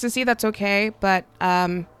want us to see, that's okay. But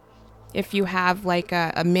if you have like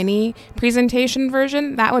a mini presentation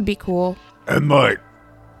version, that would be cool. And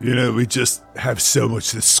we just have so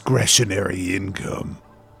much discretionary income.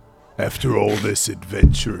 After all this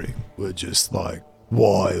adventuring, we're just like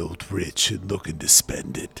wild rich and looking to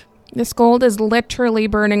spend it. This gold is literally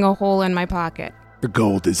burning a hole in my pocket. The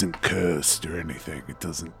gold isn't cursed or anything. It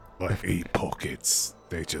doesn't like eat pockets.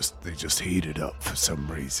 They just heat it up for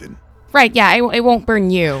some reason. Right, yeah, it won't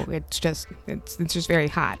burn you. It's just very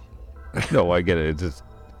hot. No, I get it. It's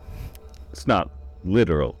not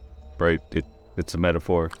literal, right? It's a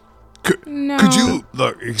metaphor. No. Could you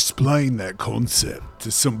explain that concept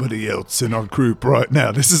to somebody else in our group right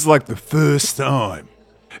now? This is like the first time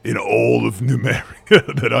in all of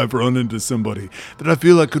Numeria that I've run into somebody that I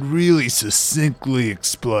feel I could really succinctly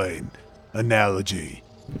explain. Analogy.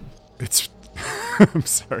 It's... I'm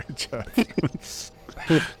sorry, Jeff.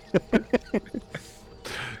 You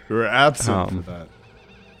were absent for that.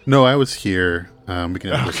 No, I was here. We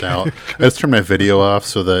can edit this out. I just turned my video off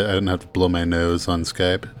so that I didn't have to blow my nose on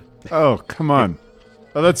Skype. Oh, come on.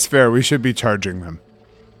 Oh, that's fair. We should be charging them.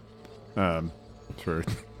 For...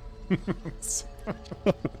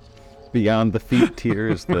 Beyond the feet tier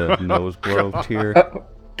is the nose blow tier.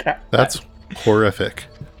 That's horrific.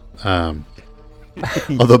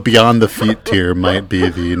 Although Beyond the Feet tier might be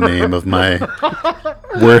the name of my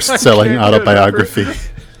worst-selling autobiography.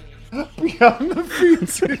 Beyond the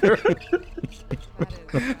feet here.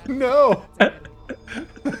 No.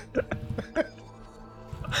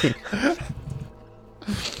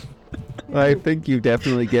 I think you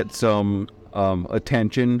definitely get some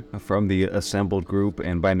attention from the assembled group,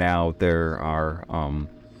 and by now there are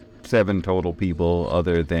 7 total people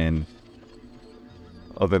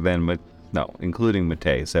including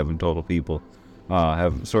Matei, 7 total people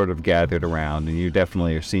have sort of gathered around, and you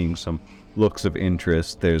definitely are seeing some looks of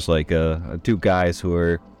interest. There's like 2 guys who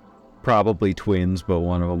are probably twins, but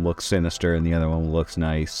one of them looks sinister and the other one looks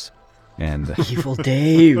nice. And Evil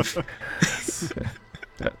Dave.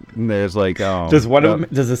 there's like Does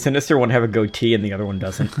the sinister one have a goatee and the other one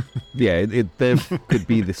doesn't? Yeah, they could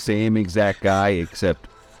be the same exact guy, except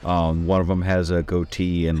one of them has a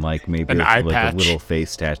goatee and like maybe An eye like patch. a little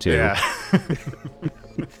face tattoo. Yeah.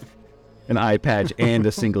 An eye patch and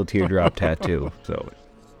a single teardrop tattoo. So,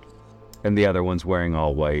 and the other one's wearing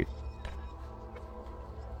all white.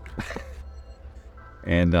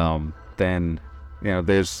 And then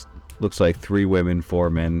there's looks like 3 women, 4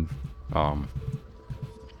 men. And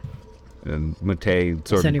Matei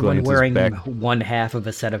sort Is of anyone glances wearing back. one half of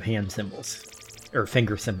a set of hand symbols? Or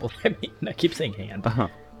finger symbols, I mean. I keep saying hand.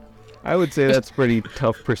 I would say that's a pretty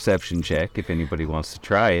tough perception check if anybody wants to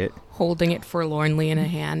try it. Holding it forlornly in a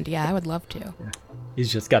hand. Yeah, I would love to.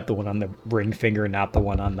 He's just got the one on the ring finger, not the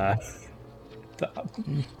one on the...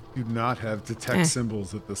 Do not have detect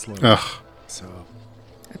symbols at this level. Ugh. So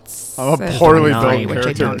That's I'm a that's poorly a built 9, which I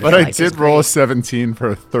character, don't but feel I like is did roll a great. 17 for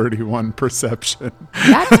a 31 perception.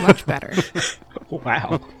 That's much better.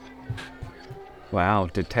 Wow. Wow,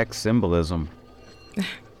 detect symbolism.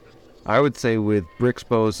 I would say with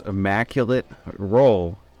Brixbo's immaculate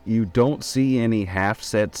roll, you don't see any half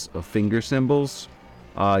sets of finger symbols.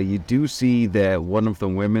 You do see that one of the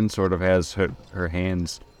women sort of has her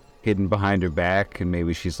hands hidden behind her back, and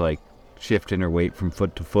maybe she's like shifting her weight from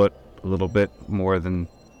foot to foot a little bit more than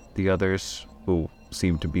the others, who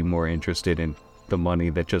seem to be more interested in the money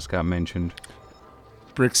that just got mentioned.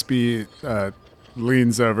 Brixby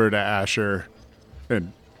leans over to Asher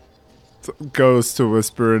and goes to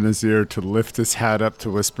whisper in his ear, to lift his hat up to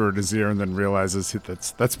whisper in his ear, and then realizes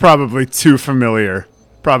that's probably too familiar.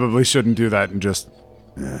 Probably shouldn't do that, and just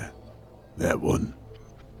That one.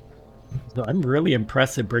 So I'm really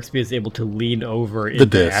impressed that Brixby is able to lean over The into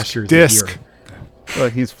disc. Asher's disc. ear. Well,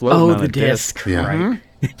 he's floating Oh, on the a disc. disc. Yeah. Right.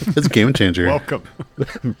 It's a game changer. Welcome.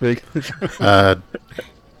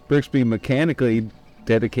 Brixby mechanically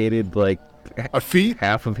dedicated like A feat?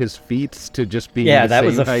 half of his feats to just being Yeah, the that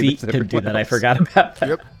was same a height feat as to do everyone that. I else. forgot about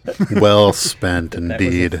that. Well spent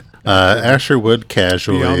indeed. Asher would Beyond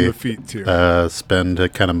casually the feat tier. spend a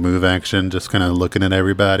kind of move action, just kind of looking at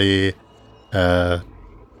everybody.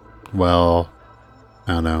 Well,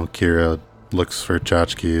 I don't know, Kira looks for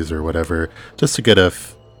tchotchkes or whatever, just to get a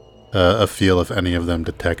feel if any of them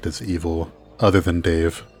detect as evil, other than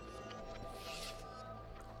Dave.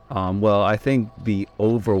 Well, I think the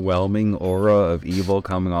overwhelming aura of evil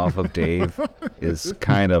coming off of Dave is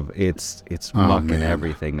kind of it's Oh, mucking man.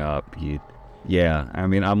 everything up. Yeah, I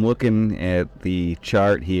mean, I'm looking at the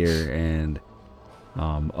chart here, and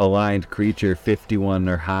aligned creature 51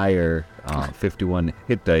 or higher, 51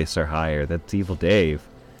 hit dice or higher. That's evil Dave.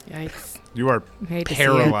 Yikes. You are hate to see it.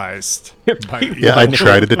 paralyzed. by Yeah, I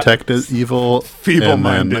try to detect as evil, and then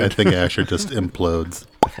Feeble-minded. I think Asher just implodes,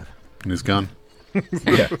 and he's gone.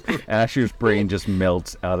 Yeah, Asher's brain just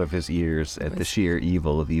melts out of his ears at the sheer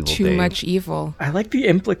evil of evil Too Dave. much evil. I like the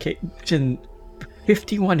implication.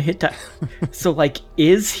 51 hit die. So, like,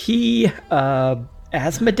 is he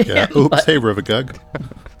Asmodean? Yeah. Oops. Hey, Rovagug.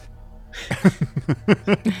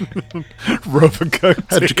 Rovagug.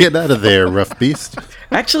 How'd you get out of there, rough beast?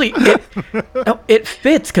 Actually, it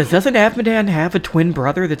fits, because doesn't Asmodean have a twin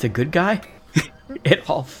brother that's a good guy? It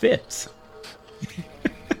all fits.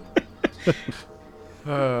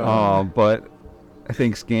 But I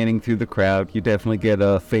think scanning through the crowd, you definitely get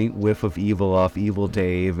a faint whiff of evil off Evil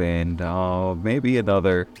Dave, and maybe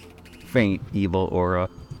another faint evil aura.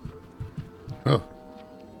 Oh.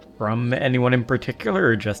 From anyone in particular,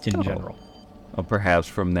 or just in general? Perhaps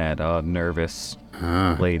from that nervous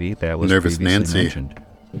lady that was Nervous previously Nancy.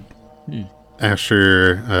 mentioned.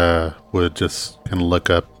 Asher would just kind of look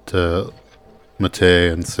up to Mate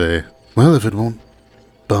and say, well, if it won't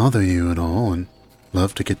bother you at all and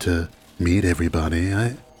love to get to meet everybody,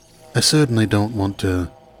 I certainly don't want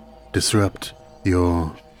to disrupt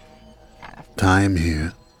your time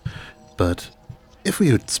here. But if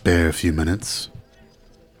we would spare a few minutes,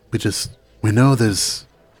 we know there's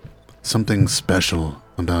something special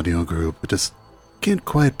about your group. I just can't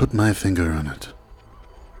quite put my finger on it.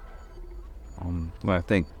 I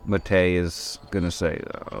think Mate is gonna say,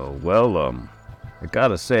 I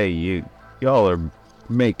gotta say, y'all are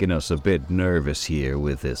making us a bit nervous here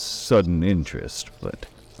with this sudden interest, but,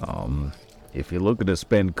 if you're looking to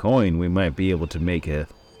spend coin, we might be able to make a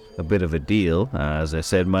bit of a deal. As I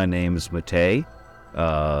said, my name's Mate.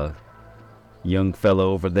 Young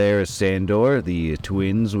fellow over there is Sandor. The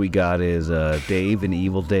twins we got is Dave and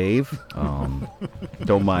Evil Dave.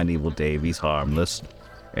 Don't mind Evil Dave, he's harmless.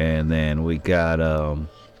 And then we got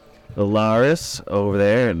Alaris over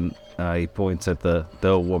there, and he points at the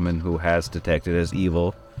woman who has detected as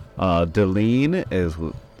evil. Deline is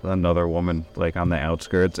another woman, like on the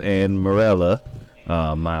outskirts, and Morella,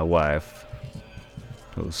 my wife,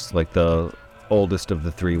 who's like the oldest of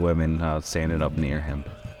the three women standing up near him.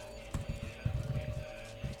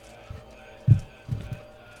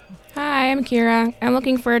 Hi, I'm Kira. I'm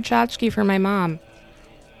looking for a tchotchke for my mom.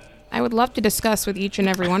 I would love to discuss with each and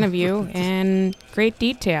every one of you in great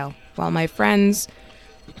detail while my friends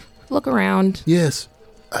look around. Yes,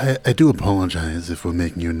 I do apologize if we're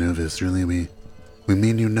making you nervous. Really, we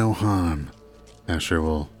mean you no harm. Asher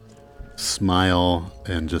will smile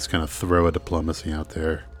and just kind of throw a diplomacy out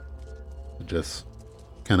there. Just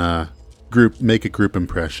kind of make a group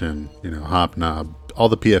impression. Hobnob. All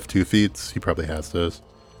the PF2 feats, he probably has those.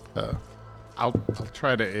 I'll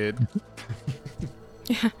try to aid.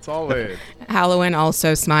 It's all aid. Halloween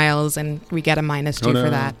also smiles, and we get a -2 for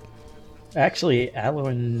that. Actually,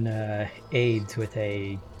 Alwyn aids with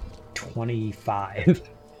a 25.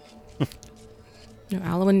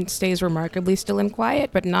 Halloween stays remarkably still and quiet,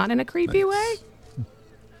 but not in a creepy way.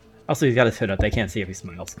 Also, he's got his hood up. They can't see if he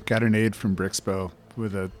smiles. Got an aid from Brixpo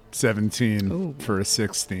with a 17 Ooh. for a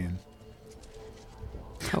 16.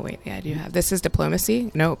 Oh, wait, yeah, I do have. This is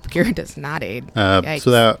diplomacy? Nope, Kira does not aid.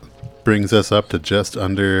 So that brings us up to just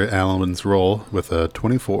under Alwyn's roll with a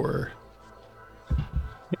 24.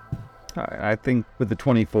 I think with the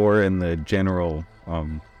 24 and the general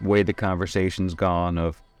way the conversation's gone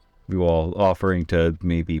of you all offering to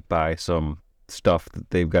maybe buy some stuff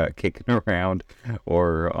that they've got kicking around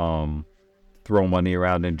or throw money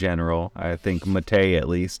around in general, I think Mate at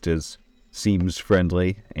least seems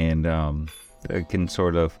friendly and can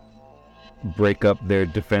sort of break up their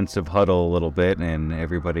defensive huddle a little bit, and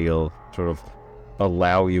everybody will sort of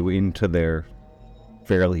allow you into their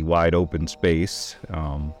fairly wide open space,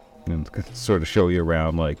 and sort of show you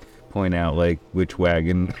around, like point out like which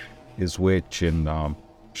wagon is which, and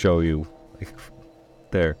show you like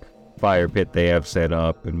their fire pit they have set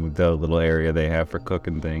up and the little area they have for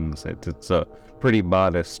cooking things. It's a pretty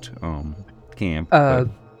modest camp.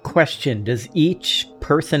 Question, does each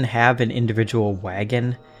person have an individual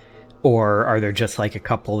wagon, or are there just like a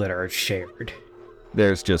couple that are shared?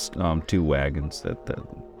 There's just 2 wagons that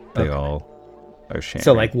they all are sharing.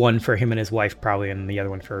 So like one for him and his wife probably, and the other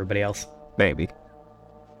one for everybody else? Maybe.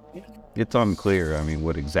 It's unclear,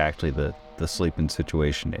 what exactly the sleeping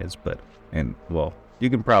situation is, well, you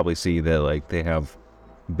can probably see that like they have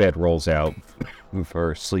bed rolls out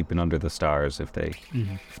for sleeping under the stars if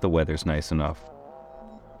the weather's nice enough.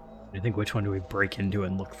 I think which one do we break into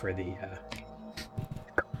and look for the...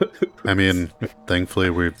 Thankfully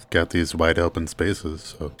we've got these wide open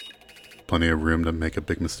spaces, so plenty of room to make a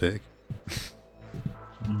big mistake.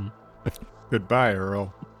 Goodbye,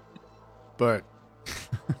 Earl. But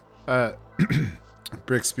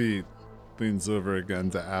Brixby leans over again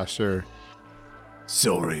to Asher.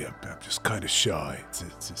 Sorry, I'm just kind of shy.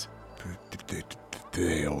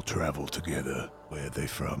 They all travel together. Where are they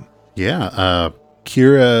from? Yeah,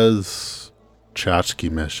 Kira's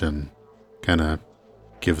tchotchke mission kind of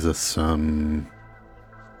gives us some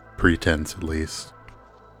pretense, at least.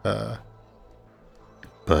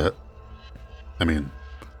 But, I mean,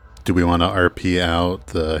 do we want to RP out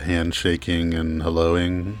the handshaking and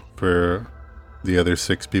helloing for the other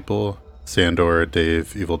 6 people? Sandor,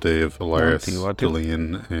 Dave, Evil Dave, Alaris, do you want to?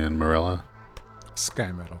 Deline, and Morella.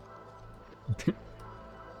 Sky Metal.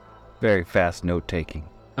 Very fast note taking.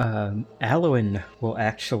 Alwyn will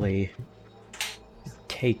actually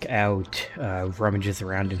take out, rummages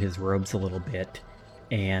around in his robes a little bit,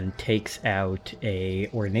 and takes out a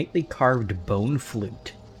ornately carved bone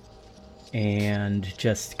flute, and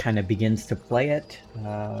just kind of begins to play it.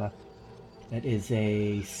 That is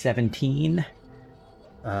a 17.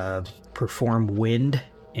 Perform wind,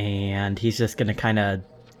 and he's just gonna kind of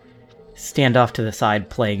stand off to the side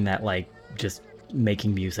playing that, like, just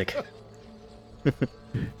making music.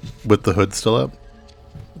 With the hood still up?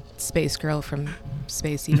 Space girl from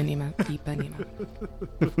Space Ipanema.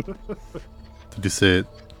 Did you say it?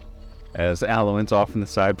 As Alwyn's off on the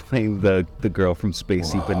side playing the girl from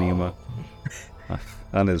Space Ipanema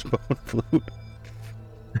on his bone flute.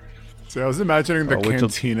 So I was imagining the which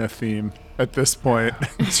cantina theme at this point.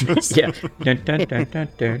 Just Yeah. Dun, dun, dun, dun,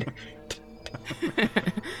 dun.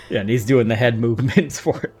 Yeah, and he's doing the head movements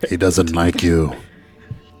for it. He doesn't like you.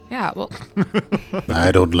 Yeah, well,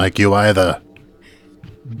 I don't like you either.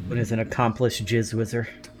 But is an accomplished jizz wizard.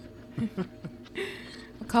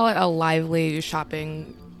 we'll call it a lively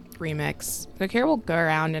shopping remix. So Kira will go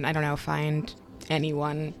around and, I don't know, find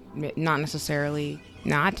anyone, not necessarily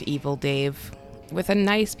not Evil Dave, with a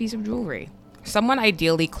nice piece of jewelry. Someone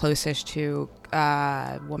ideally closest to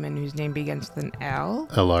a woman whose name begins with an L.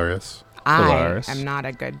 Alaris. Alaris. I am not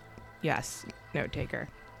a good, note taker.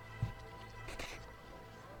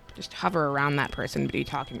 Just hover around that person, but be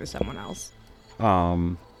talking to someone else.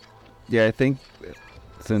 Yeah, I think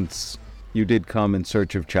since you did come in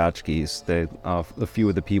search of tchotchkes, that a few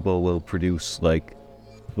of the people will produce like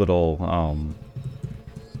little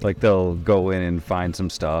like they'll go in and find some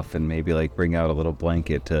stuff and maybe like bring out a little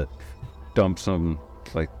blanket to dump some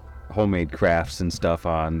like homemade crafts and stuff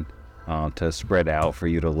on to spread out for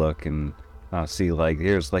you to look and see, like,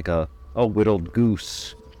 here's like a whittled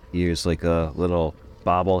goose, here's like a little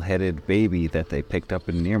bobble-headed baby that they picked up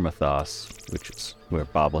in Nirmathos, which is where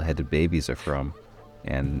bobble-headed babies are from.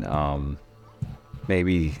 And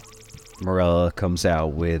maybe Morella comes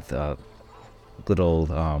out with a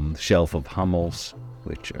little shelf of Hummels,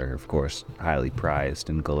 which are, of course, highly prized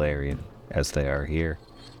in Galarian, as they are here.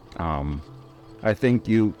 I think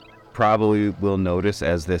you probably will notice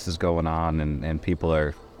as this is going on and people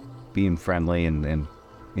are being friendly and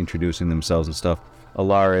introducing themselves and stuff,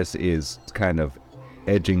 Alaris is kind of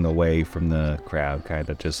edging away from the crowd, kind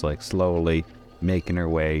of just like slowly making her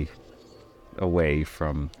way away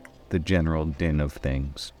from the general din of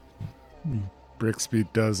things.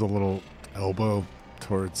 Brixby does a little elbow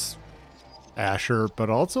towards Asher, but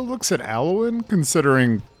also looks at Alwyn,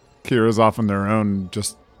 considering Kira's off on their own,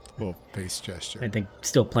 just a little face gesture. I think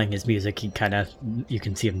still playing his music, he kind of, you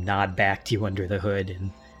can see him nod back to you under the hood,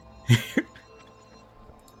 and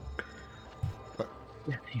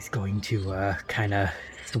he's going to kind of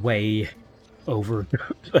sway over,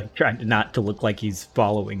 like trying to not to look like he's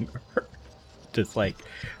following her, just like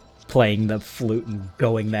playing the flute and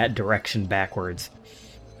going that direction backwards.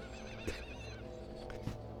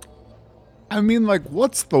 I mean, like,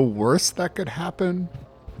 what's the worst that could happen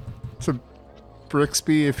to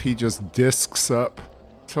Brixby if he just discs up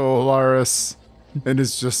to Alaris and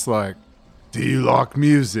is just like, do you like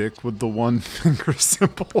music with the one finger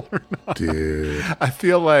symbol or not? Dude. I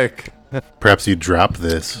feel like Perhaps you drop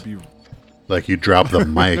this. Like you drop the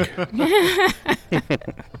mic.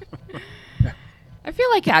 I feel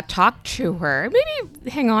like talk to her. Maybe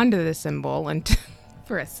hang on to the symbol and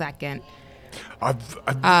for a second. I'd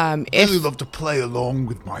if- really love to play along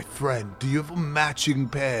with my friend. Do you have a matching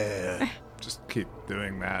pair? just keep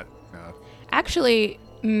doing that. Actually,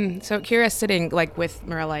 so Kira's sitting like with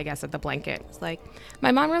Morella, I guess, at the blanket. It's like,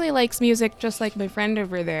 my mom really likes music, just like my friend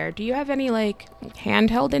over there. Do you have any like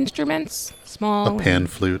handheld instruments, small, A pan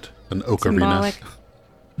flute, an ocarina. symbolic,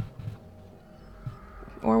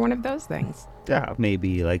 or one of those things? Yeah,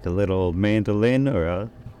 maybe like a little mandolin or a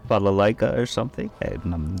balalaika or something.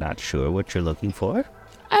 I'm not sure what you're looking for.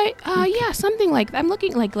 Yeah, something like that. I'm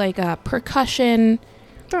looking like a percussion.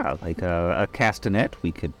 Like a castanet.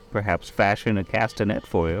 We could perhaps fashion a castanet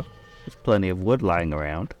for you. There's plenty of wood lying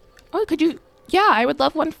around. Oh, could you? Yeah, I would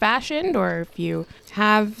love one fashioned, or if you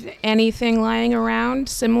have anything lying around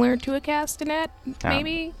similar to a castanet,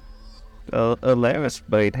 maybe. Alaris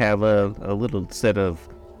might have a little set of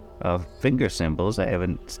finger symbols. I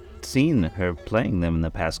haven't seen her playing them in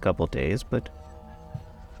the past couple days, but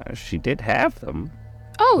she did have them.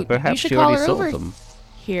 Oh, Perhaps you should she call already her sold over them.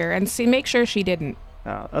 here and see. Make sure she didn't.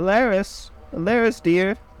 Alaris,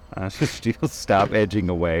 dear. She'll stop edging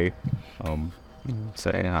away.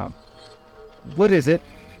 Say, what is it?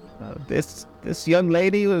 This young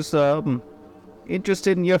lady was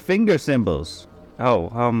interested in your finger symbols.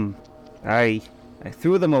 Oh, I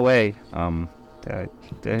threw them away. I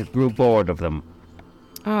grew bored of them.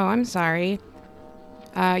 Oh, I'm sorry.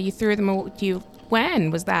 You threw them away.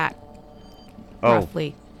 When was that? Oh,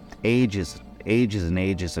 Roughly. ages and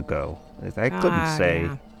ages ago. I couldn't say.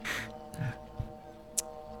 Yeah.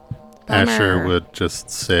 Asher Bummer.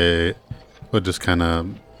 would just kind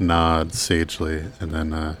of nod sagely and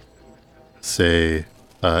then say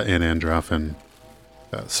in Androphon,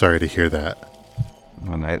 sorry to hear that.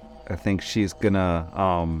 And I think she's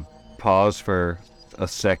gonna pause for a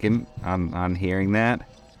second on hearing that,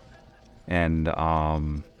 and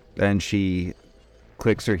then she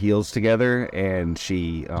clicks her heels together and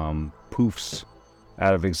she poofs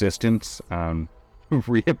out of existence,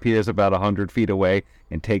 reappears about 100 feet away,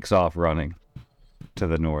 and takes off running to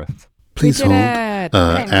the north. Please did hold. it.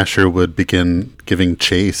 Asher would begin giving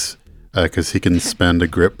chase because he can spend a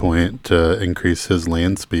grip point to increase his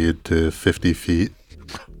land speed to 50 feet,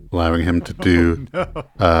 allowing him to do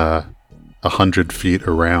 100 feet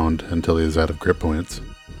around until he is out of grip points.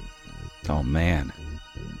 Oh man.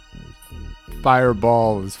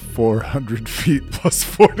 Fireball is 400 feet plus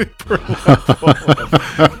 40 per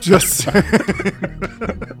level. Just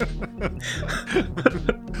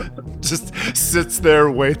just sits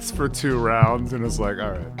there, waits for 2 rounds, and is like,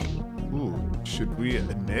 all right, ooh, should we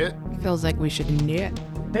knit? Feels like we should knit.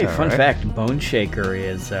 Hey, fun right. fact, Bone Shaker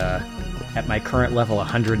is at my current level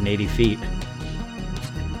 180 feet.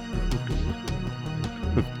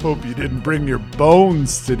 Hope you didn't bring your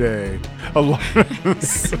bones today. I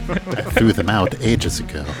threw them out ages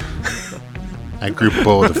ago. I grew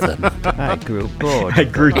bored of them. I grew bored. I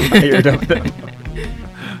grew tired of them.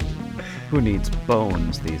 Who needs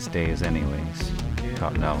bones these days anyways? Oh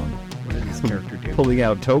no. What did this character do? Pulling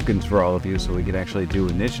out tokens for all of you so we can actually do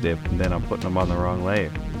initiative, and then I'm putting them on the wrong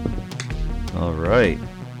layer. Alright.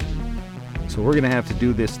 So we're going to have to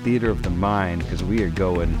do this Theater of the Mind because we are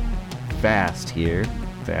going fast here.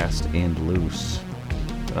 Fast and loose.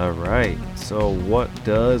 Alright. So what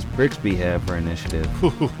does Brixby have for initiative?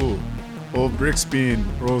 Old Brixbean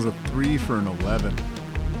rolls a 3 for an 11.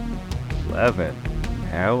 11.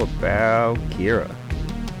 How about Kira?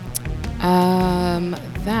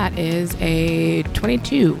 That is a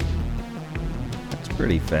 22. That's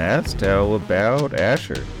pretty fast. How about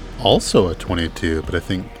Asher? Also a 22, but I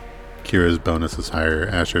think Kira's bonus is higher.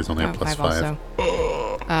 Asher's only a Oh, plus 5 5. also.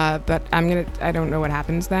 But I don't know what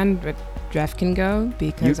happens then, but Jeff can go You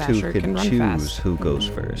because two Asher can can run choose fast. who goes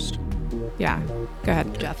first. Yeah, go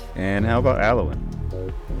ahead, Jeff. And how about Alwyn?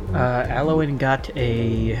 Alwyn got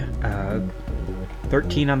a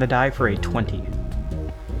 13 on the die for a 20.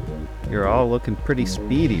 You're all looking pretty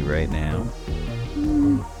speedy right now.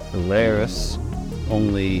 Alaris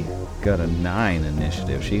only got a 9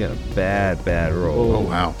 initiative. She got a bad roll Oh,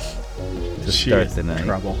 wow. to She start is the in night.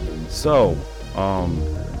 trouble. So,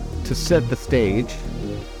 to set the stage,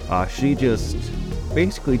 she just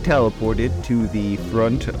basically teleported to the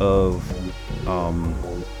front of,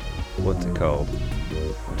 what's it called?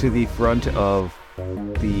 To the front of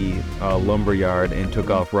the lumberyard and took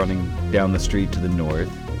off running down the street to the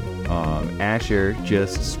north. Asher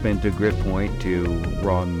just spent a grit point to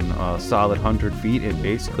run a solid 100 feet and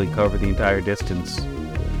basically cover the entire distance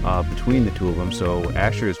between the two of them, so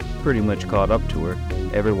Asher's pretty much caught up to her.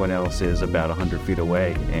 Everyone else is about 100 feet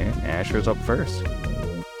away, and Asher's up first.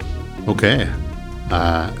 Okay.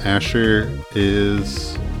 Asher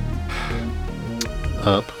is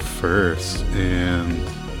up first, and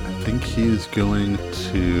I think he's going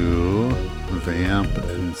to vamp,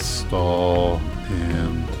 install,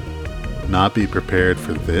 and not be prepared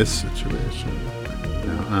for this situation.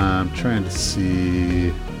 Now, I'm trying to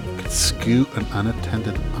see... Could scoot an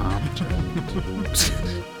unattended object.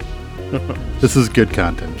 This is good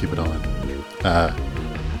content. Keep it all in.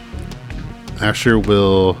 Asher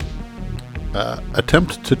will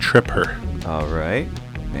attempt to trip her. Alright.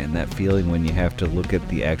 And that feeling when you have to look at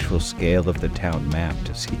the actual scale of the town map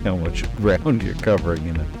to see how much ground you're covering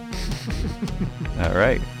in it.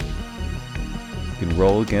 Alright. You can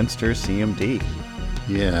roll against her CMD.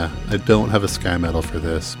 Yeah, I don't have a sky medal for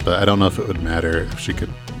this, but I don't know if it would matter if she could.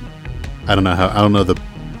 I don't know the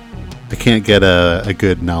I can't get a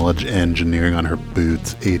good knowledge engineering on her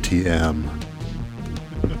boots ATM.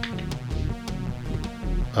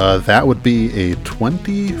 That would be a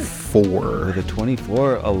 24. With a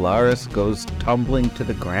 24, Alaris goes tumbling to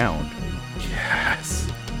the ground. Yes.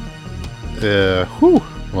 Whew.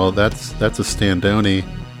 Well, that's a Standoni.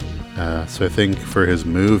 So I think for his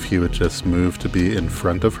move, he would just move to be in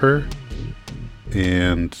front of her,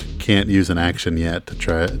 and can't use an action yet to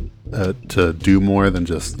try to do more than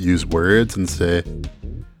just use words and say,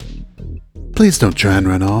 Please don't try and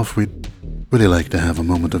run off. We'd really like to have a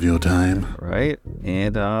moment of your time. Right?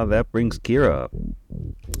 And that brings Kira up.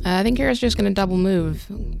 I think Kira's just gonna double move.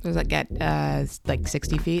 Does that get like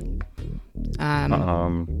 60 feet?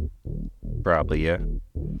 Probably, yeah.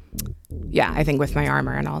 Yeah, I think with my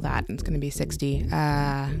armor and all that, it's gonna be 60.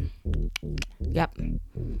 Yep.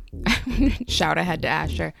 Shout ahead to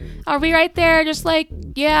Asher. I'll be right there. Just like,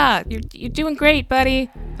 yeah, you're doing great,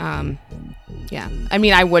 buddy. Yeah. I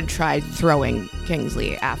mean, I would try throwing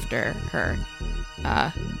Kingsley after her.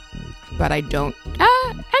 But I don't.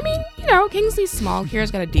 I mean, Kingsley's small.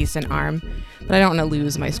 Kira's got a decent arm, but I don't want to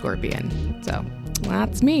lose my scorpion. So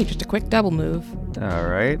that's me. Just a quick double move. All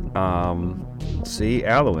right. See,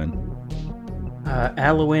 Alwyn.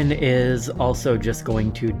 Alwyn is also just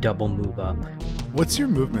going to double move up. What's your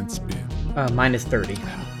movement speed? Minus 30.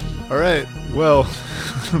 All right. Well,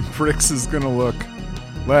 Brix is going to look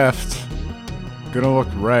left, going to look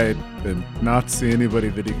right, and not see anybody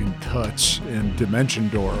that he can touch, and Dimension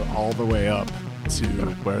Door all the way up to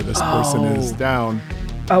where this person is down.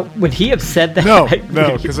 Oh, would he have said that? No,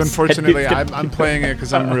 because unfortunately I'm playing it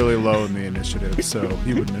because I'm really low in the initiative, so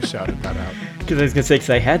he wouldn't have shouted that out. Because I was going to say, because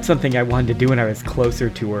I had something I wanted to do when I was closer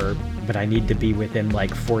to her, but I need to be within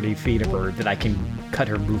like 40 feet of her that I can cut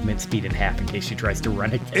her movement speed in half in case she tries to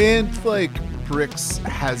run again. And like Brix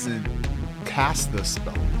hasn't cast this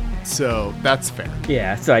spell, so that's fair.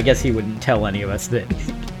 Yeah, so I guess he wouldn't tell any of us that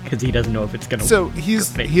because he doesn't know if it's going to So work.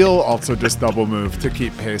 he'll also just double move to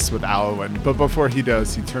keep pace with Alwyn, but before he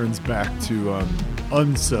does, he turns back to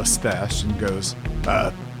Unsustash and goes,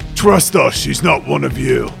 Trust us, she's not one of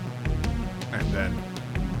you. and then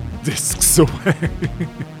discs away.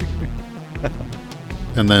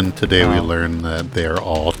 and then today we learn that they are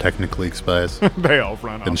all technically spies, They all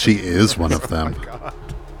run off. and she is one of them.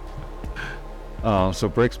 So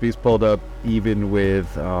Brixby's pulled up even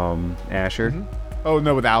with Asher. Mm-hmm. Oh,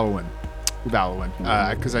 no, with Alwyn.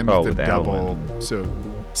 Because I moved with to double, Alwyn. so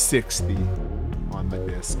 60 on the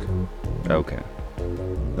disc.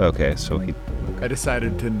 Okay, so he... I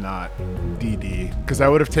decided to not DD, because I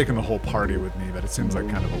would have taken the whole party with me, but it seems like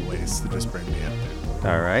kind of a waste to just bring me up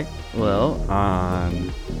there. All right. Well,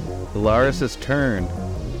 on Alaris's turn,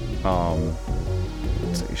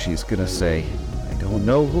 she's going to say, I don't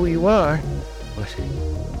know who you are, but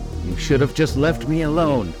you should have just left me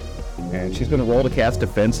alone. And she's going to roll to cast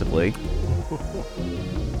defensively.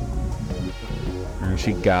 And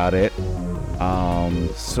she got it.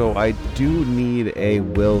 So I do need a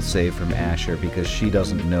will save from Asher because she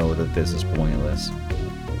doesn't know that this is pointless.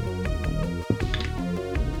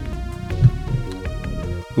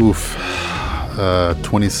 Oof.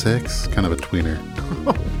 26, kind of a tweener.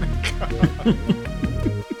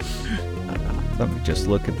 Let me just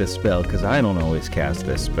look at this spell because I don't always cast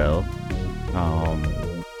this spell.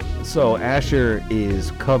 So Asher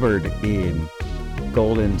is covered in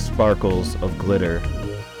golden sparkles of glitter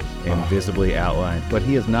and visibly outlined, but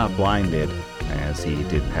he is not blinded as he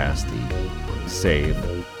did pass the save.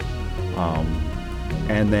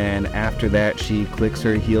 And then after that, she clicks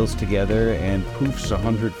her heels together and poofs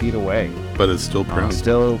 100 feet away. But it's still prone.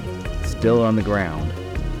 Still on the ground.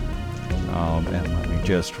 And let me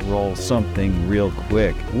just roll something real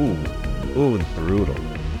quick. Ooh, brutal.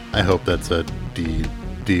 I hope that's a D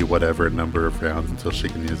whatever number of rounds until she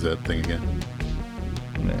can use that thing again.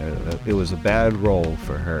 It was a bad roll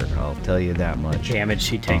for her, I'll tell you that much. Damage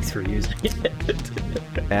she takes for using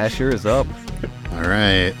it. Asher is up. All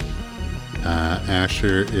right.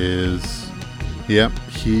 Asher is... Yep,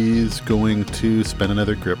 he's going to spend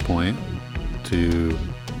another grip point to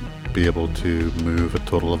be able to move a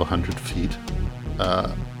total of 100 feet.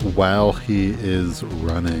 While he is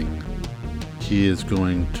running, he is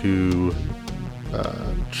going to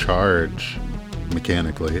charge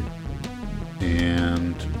mechanically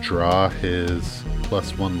and draw his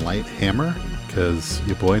 +1 light hammer because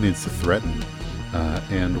your boy needs to threaten.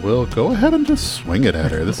 And we'll go ahead and just swing it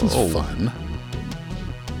at her. This is fun.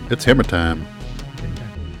 It's hammer time.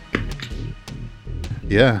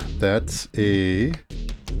 Yeah, that's a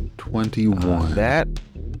 21. That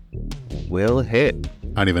will hit.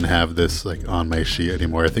 I don't even have this like on my sheet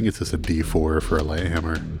anymore. I think it's just a D4 for a light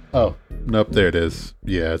hammer. Oh, nope, there it is.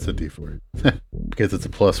 Yeah, it's a D4. Because it's a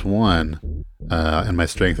 +1, and my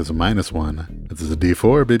strength is a -1. This is a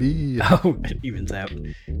D4, baby. Oh, it evens out.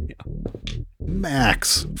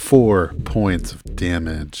 Max 4 points of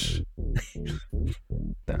damage.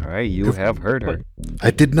 All right, you have hurt her.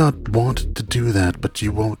 I did not want to do that, but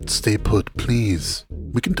you won't stay put, please.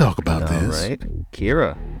 We can talk about All this. right,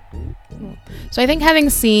 Kira. So I think having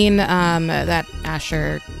seen that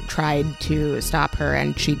Asher tried to stop her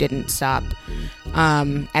and she didn't stop,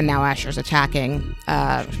 and now Asher's attacking,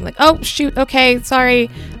 like, oh, shoot, okay, sorry,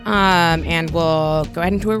 and we'll go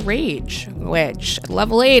ahead into a rage, which at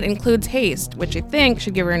level 8 includes haste, which I think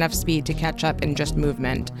should give her enough speed to catch up in just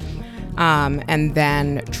movement, and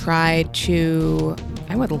then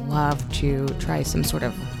I would love to try some sort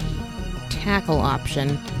of tackle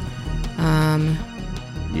option.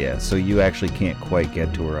 Yeah, so you actually can't quite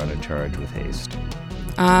get to her on a charge with haste.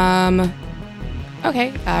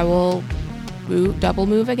 Okay, I will double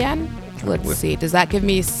move again. Let's see. Does that give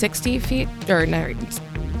me 60 feet or no,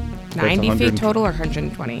 90 feet total or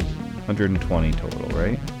 120? 120 total,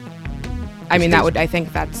 right? I mean, I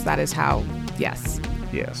think that is how, yes.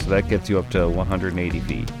 Yeah, so that gets you up to 180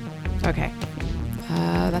 feet. Okay.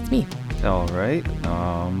 That's me. All right,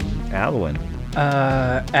 Alwyn.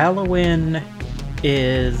 Alwyn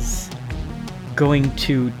is going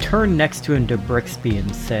to turn next to him to Brixby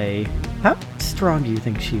and say, how strong do you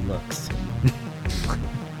think she looks?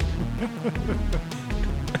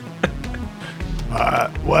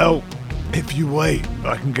 Well, if you wait,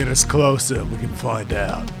 I can get us closer and we can find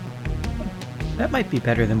out. That might be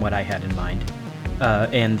better than what I had in mind.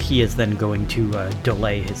 And he is then going to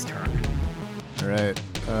delay his turn. All right.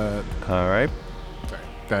 All right.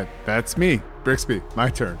 That's me, Brixby. My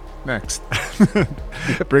turn. Next.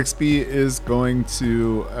 Brixby is going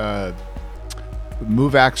to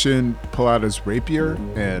move action, pull out his rapier,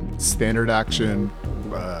 and standard action,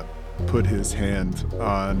 put his hand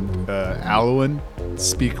on Alwyn,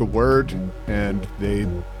 speak a word, and they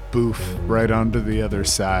boof right onto the other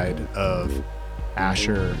side of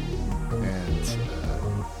Asher and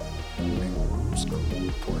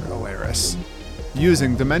poor Alaris,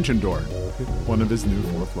 using Dimension Door, one of his new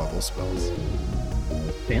 4th level spells.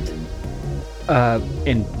 Fancy.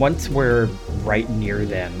 And once we're right near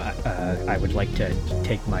them, I would like to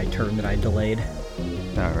take my turn that I delayed.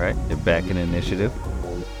 All right, you're back in initiative.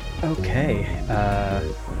 Okay.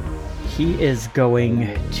 He is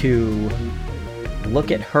going to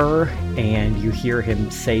look at her, and you hear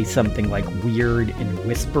him say something like weird and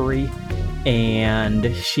whispery,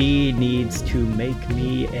 and she needs to make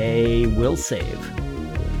me a will save.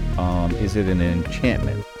 Is it an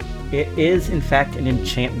enchantment? It is, in fact, an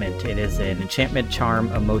enchantment. It is an enchantment, charm,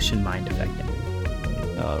 emotion, mind affecting.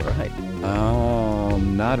 All right.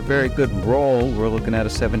 Not a very good roll. We're looking at a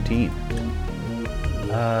 17.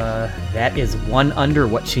 That is one under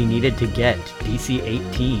what she needed to get, DC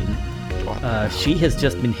 18. She has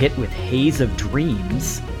just been hit with Haze of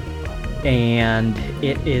Dreams, and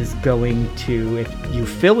it is going to, if you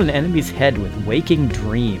fill an enemy's head with waking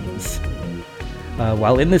dreams,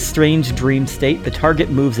 while in this strange dream state, the target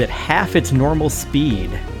moves at half its normal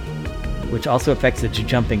speed, which also affects its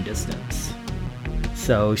jumping distance.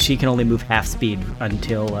 So she can only move half speed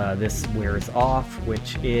until this wears off,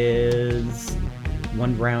 which is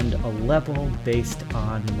 1 round a level based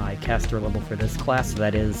on my caster level for this class. So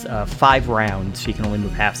that is 5 rounds. She can only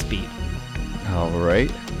move half speed. All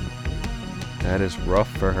right. That is rough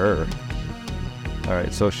for her. All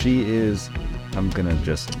right, so she is... I'm going to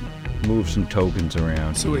just move some tokens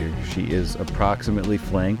around here. She is approximately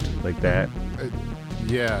flanked like that.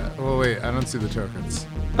 Yeah. Oh, wait. I don't see the tokens.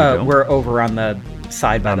 We're over on the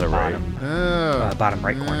side by On the the right. bottom. Oh. Bottom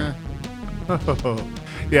right corner.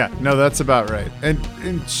 Yeah, no, that's about right. And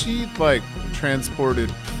she, like, transported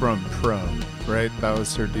from prone, right? That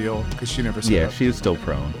was her deal? Because she never stood Yeah, up. she is still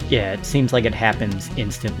prone. Yeah, it seems like it happens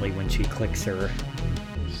instantly when she clicks her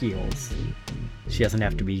heels. She doesn't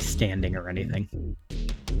have to be standing or anything.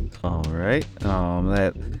 All right.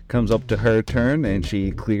 That comes up to her turn, and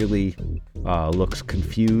she clearly looks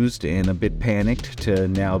confused and a bit panicked to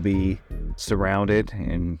now be surrounded.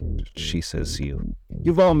 And she says to you,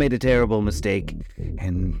 "You've all made a terrible mistake,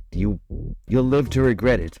 and you'll live to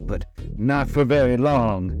regret it, but not for very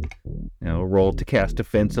long." Now roll to cast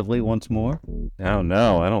defensively once more. Oh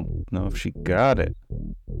no, I don't know if she got it.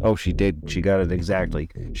 Oh, she did. She got it exactly.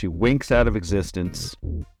 She winks out of existence.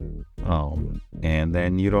 And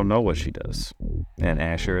then you don't know what she does. And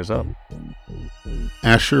Asher is up.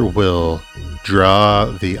 Asher will draw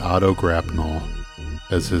the auto grapnel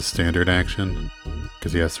as his standard action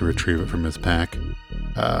because he has to retrieve it from his pack,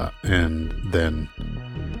 and then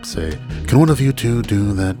say, can one of you two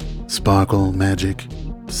do that sparkle magic?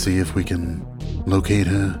 See if we can locate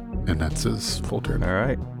her? And that's his full turn. All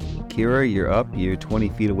right. Kira, you're up. You're 20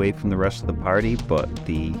 feet away from the rest of the party, but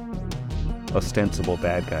the ostensible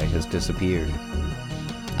bad guy has disappeared.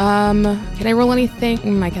 Can I roll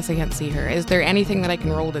anything? I guess I can't see her. Is there anything that I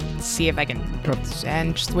can roll to see if I can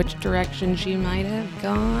sense which direction she might have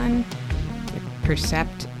gone?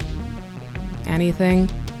 Percept anything?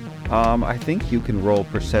 I think you can roll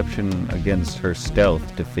perception against her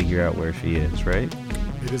stealth to figure out where she is, right?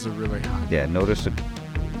 It is a really high. Yeah, notice it.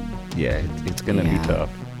 Yeah, it's gonna be tough.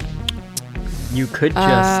 You could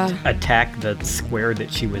just attack the square that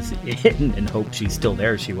she was in and hope she's still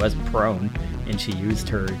there. She was prone, and she used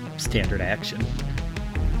her standard action.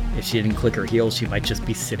 If she didn't click her heels, she might just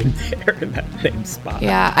be sitting there in that same spot.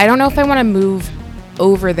 Yeah, I don't know if I want to move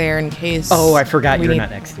over there in case. Oh, I forgot we you're need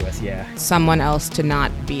not next to us. Yeah. someone else to not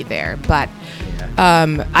be there. But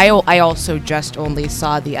I also just only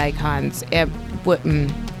saw the icons.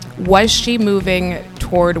 Was she moving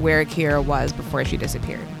toward where Kira was before she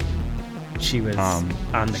disappeared? She was on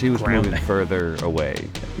the She was ground. moving further away.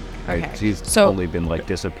 Okay. She's So- only been like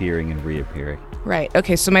disappearing and reappearing. Right.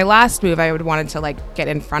 Okay, so my last move, I would wanted to like get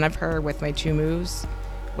in front of her with my 2 moves.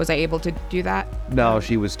 Was I able to do that? No,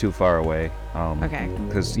 she was too far away. Okay.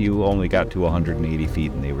 Because you only got to 180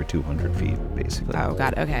 feet and they were 200 feet, basically. Oh,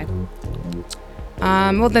 got it. Okay.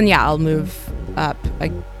 Well, then, yeah, I'll move up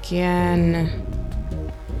again.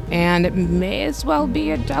 And it may as well be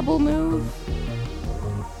a double move.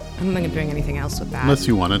 I don't think I'm doing anything else with that. Unless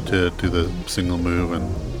you wanted to do the single move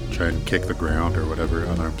and try and kick the ground or whatever,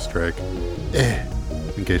 unarmed strike.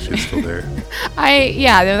 In case she's still there.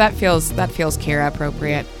 That feels Kira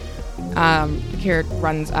appropriate. Kira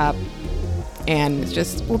runs up and it's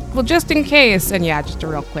just well just in case, and yeah, just a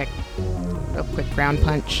real quick ground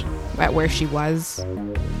punch at where she was.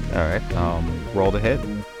 All right. Roll to hit.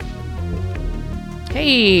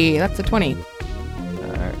 Hey, that's a 20. All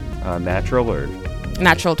right. Natural or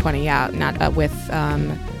Natural 20, yeah, not with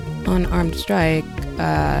unarmed strike.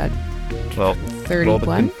 well, 31. roll to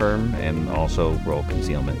confirm and also roll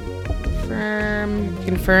concealment.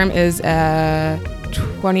 Confirm is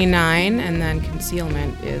 29, and then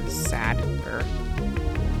concealment is sadder.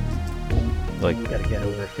 Like You gotta get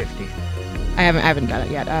over 50. I haven't done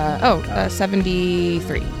it yet.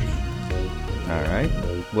 73. All right.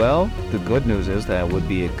 Well, the good news is that would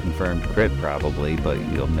be a confirmed crit probably, but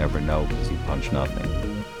you'll never know because you punch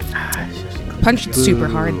nothing. Punched super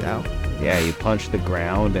hard though. Yeah, you punch the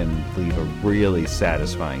ground and leave a really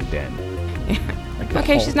satisfying dent. Like the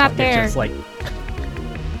Okay, whole she's not thing there. Just like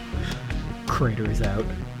craters out.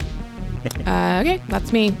 Okay,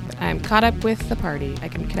 that's me. I'm caught up with the party.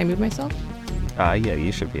 Can I move myself? Yeah,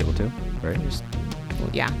 you should be able to, right? Well,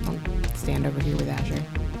 yeah, I'll stand over here with Azure.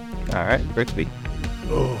 All right, Brixby.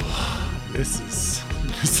 Oh, this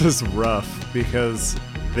is rough because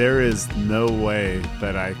there is no way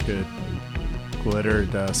that I could glitter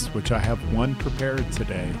dust, which I have 1 prepared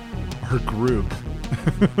today, our group,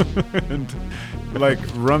 and like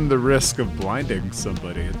run the risk of blinding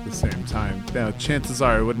somebody at the same time. Now, chances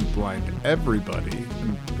are I wouldn't blind everybody,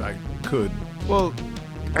 and I could. Well,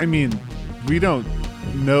 I mean, we don't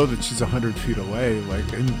know that she's 100 feet away.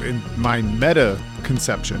 Like in my meta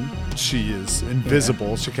conception, she is invisible.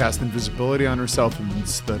 Yeah. She cast invisibility on herself and then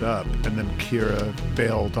stood up, and then Kira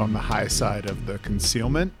failed on the high side of the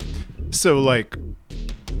concealment. So, like,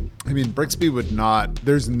 I mean, Brixby would not.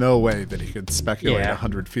 There's no way that he could speculate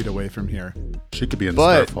 100 feet away from here. She could be in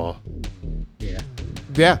Starfall.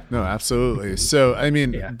 Yeah, no, absolutely. So, I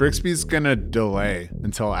mean, Brixby's gonna delay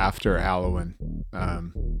until after Alwyn,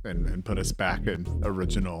 and put us back in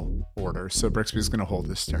original order. So Brixby's gonna hold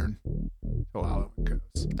his turn until Alwyn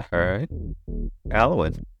goes. All right,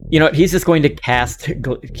 Alwyn. You know what? He's just going to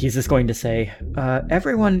he's just going to say,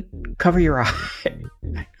 everyone cover your eye.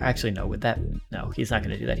 Actually, no, no, he's not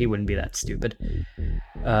going to do that. He wouldn't be that stupid.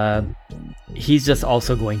 He's just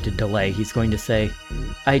also going to delay. He's going to say,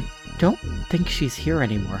 I don't think she's here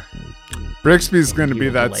anymore. Brixby's going to be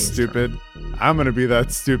that stupid. I'm going to be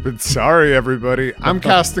that stupid. Sorry, everybody. I'm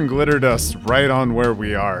casting glitter dust right on where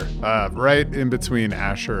we are, right in between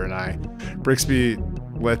Asher and I. Brixby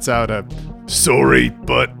lets out a, sorry,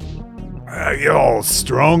 but you're all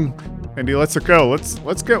strong. And he lets it go.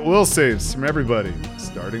 Let's get will saves from everybody,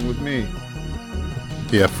 starting with me.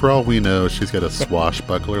 Yeah, for all we know, she's got a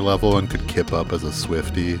swashbuckler level and could kip up as a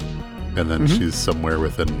Swiftie, and then she's somewhere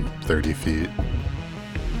within 30 feet.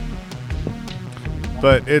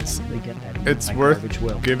 But it's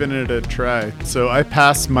worth giving it a try. So I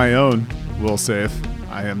pass my own will save.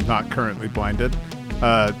 I am not currently blinded.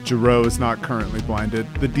 Jiro is not currently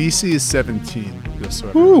blinded. The DC is 17, just so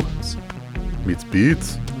everyone knows. Meets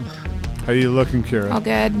beats. How you looking, Kira? All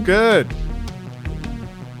good. Good.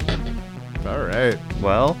 All right.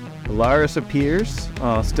 Well, Alaris appears,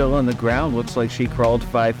 still on the ground. Looks like she crawled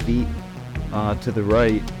 5 feet to the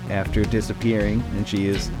right after disappearing, and she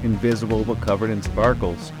is invisible but covered in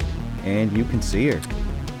sparkles. And you can see her.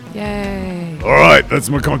 Yay. All right, that's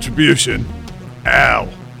my contribution. Ow.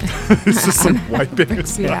 It's just like wiping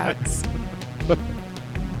his Yeah. eyes.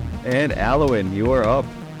 And Alwyn, you are up.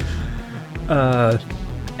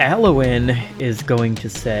 Alwyn is going to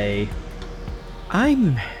say,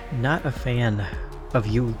 I'm not a fan of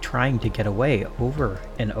you trying to get away over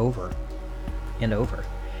and over and over.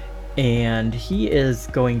 And he is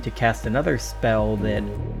going to cast another spell that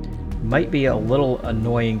might be a little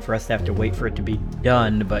annoying for us to have to wait for it to be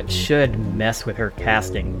done, but should mess with her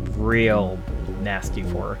casting real nasty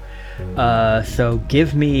for her. So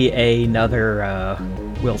give me another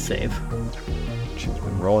will save. She's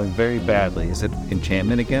been rolling very badly. Is it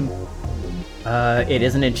enchantment again? It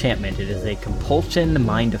is an enchantment. It is a compulsion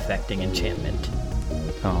mind-affecting enchantment.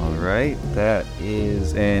 All right, that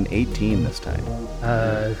is an 18 this time.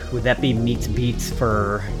 Would that be meets beats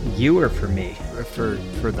for you or for me?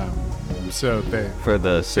 For them. So they For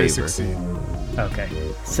the they saver. succeed. Okay,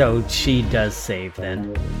 so she does save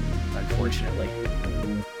then, unfortunately.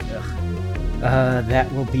 Ugh.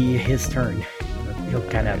 That will be his turn. He'll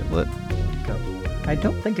kind of Let- go. I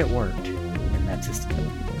don't think it worked, and that's his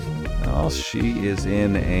turn. Well, she is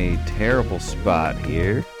in a terrible spot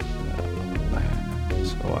here.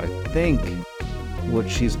 So I think what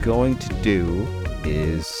she's going to do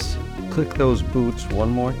is click those boots one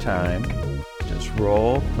more time. Just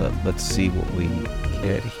roll. Let's see what we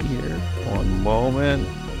get here. One moment.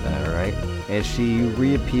 All right. And she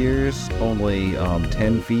reappears only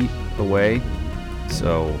 10 feet away.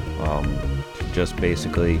 So she just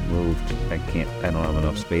basically moved. I don't have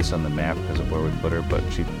enough space on the map because of where we put her, but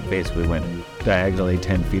she basically went diagonally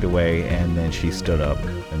 10 feet away, and then she stood up,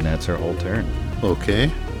 and that's her whole turn. Okay.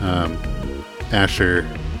 Asher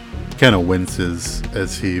kind of winces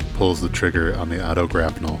as he pulls the trigger on the auto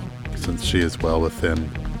grapnel, since she is well within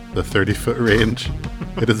the 30-foot range.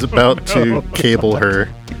 It is about to cable her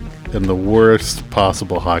in the worst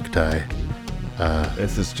possible hog tie.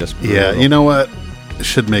 This is just Yeah, brutal. you know what?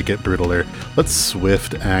 Should make it brutaler. Let's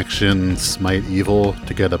swift action smite evil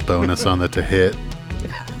to get a bonus on the to hit.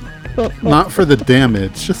 Not for the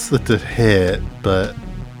damage, just the to hit, but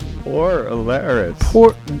Or Alaris.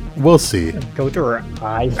 poor. We'll see. Go through her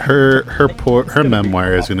eyes. Her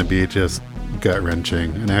memoir is going to be just gut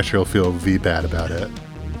wrenching, and Asher will feel bad about it.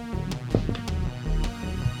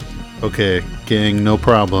 Okay, gang, no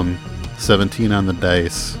problem. 17 on the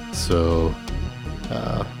dice. So,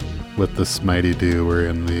 with the smitey do, we're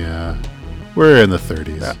in the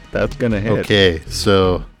 30s. That's gonna hit. Okay,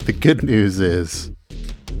 so the good news is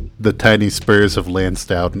the tiny spurs have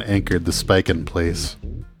lanced out and anchored the spike in place.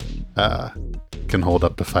 Can hold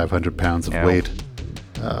up to 500 pounds of Ow. weight.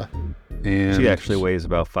 And She actually weighs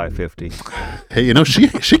about 550. hey, you know, she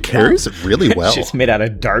carries it really well. She's made out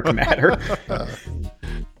of dark matter.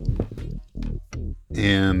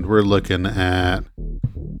 And we're looking at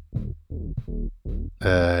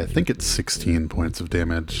I think it's 16 points of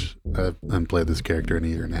damage. I haven't played this character in a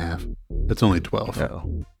year and a half. It's only 12.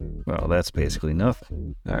 Oh. Well, that's basically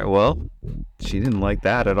nothing. All right, well, she didn't like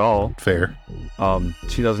that at all. Fair.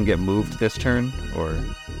 She doesn't get moved this turn, or...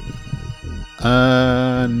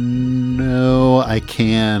 No, I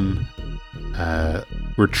can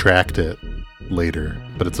retract it later,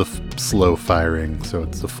 but it's a slow firing, so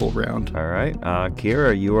it's a full round. All right,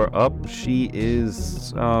 Kira, you are up. She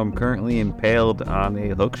is currently impaled on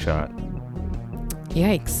a hook shot.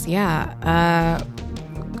 Yikes, yeah.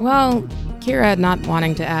 Well, Kira not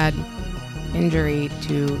wanting to add injury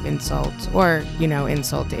to insult, or,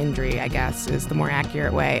 insult to injury, I guess, is the more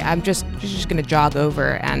accurate way. She's just going to jog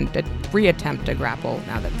over and reattempt to grapple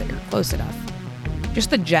now that they're close enough. Just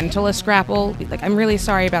the gentlest grapple. Like, I'm really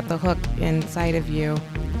sorry about the hook inside of you,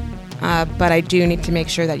 but I do need to make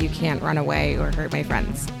sure that you can't run away or hurt my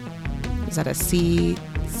friends. Is that a CMB?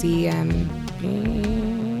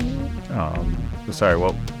 Sorry,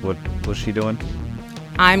 what was she doing?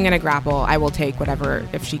 I'm going to grapple. I will take whatever,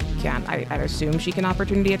 if she can. I assume she can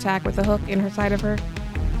opportunity attack with the hook in her side of her.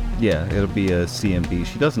 Yeah, it'll be a CMB.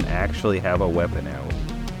 She doesn't actually have a weapon out.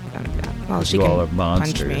 Yeah. Well, she You all are can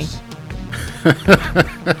punch me. monsters.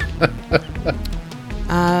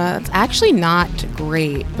 It's actually not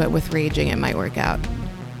great, but with raging it might work out.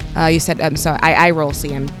 You said, so I roll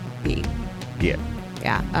CMB. Yeah.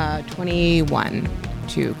 Yeah, 21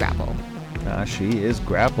 to grapple. She is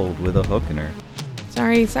grappled with a hook in her.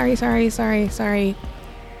 Sorry.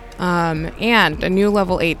 And a new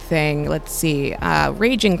level 8 thing. Let's see.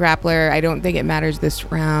 Raging Grappler. I don't think it matters this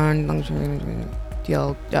round.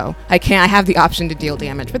 Deal. Oh, I can't. I have the option to deal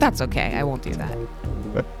damage, but that's okay. I won't do that.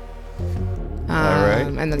 All right.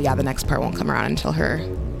 And then, the next part won't come around until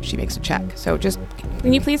she makes a check. So just,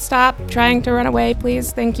 can you please stop trying to run away,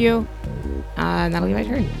 please? Thank you. And that'll be my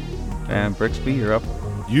turn. And Brixby, you're up.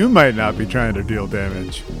 You might not be trying to deal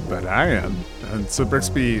damage, but I am. And so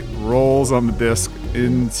Brixby rolls on the disc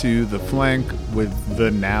into the flank with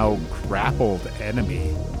the now grappled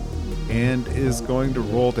enemy and is going to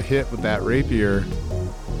roll to hit with that rapier.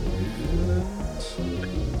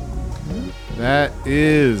 That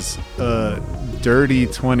is a dirty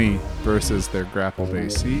 20 versus their grappled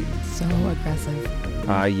AC. So aggressive.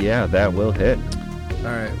 Yeah, that will hit. All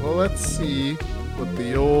right, well, let's see what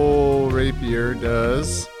the old rapier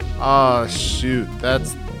does. Ah, shoot,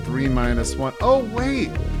 that's 3 minus 1. Oh, wait,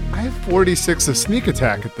 I have 46 of sneak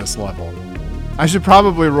attack at this level. I should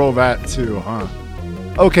probably roll that too, huh?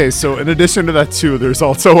 Okay, so in addition to that 2, there's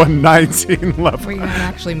also a 19 level. Wait, that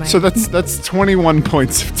actually might. So that's 21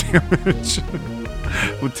 points of damage.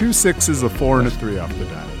 With 2 6s, a 4, and a 3 off the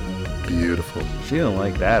die. Beautiful. She don't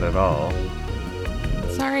like that at all.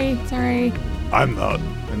 Sorry. I'm not.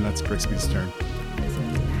 And that's Brixby's turn.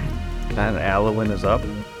 And Alwyn is up.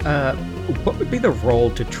 What would be the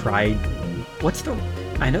roll to try?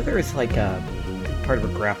 I know there is like a part of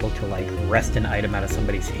a grapple to like wrest an item out of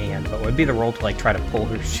somebody's hand, but what would be the roll to like try to pull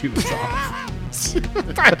her shoes off?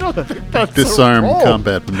 I don't think that's Disarm a roll.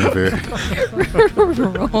 combat maneuver.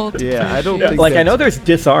 Rolled. Yeah, I don't think Like I know that's- there's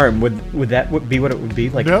disarm. Would that be what it would be?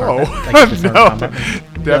 Like No. combat? Like disarm No. combat?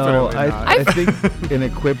 Definitely No, not. I think an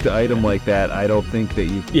equipped item like that, I don't think that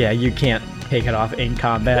you... Yeah, you can't take it off in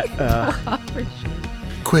combat.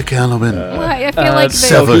 Quick, Alwyn. Well, I feel like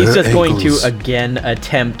So Sever he's her just going ankles. to again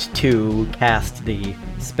attempt to cast the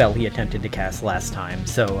spell he attempted to cast last time.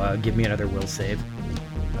 So give me another will save.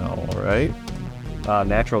 All right.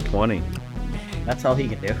 Natural 20. That's all he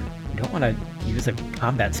can do. You don't want to use a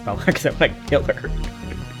combat spell because I want to kill her.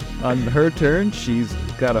 On her turn, she's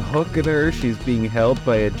got a hook in her, she's being held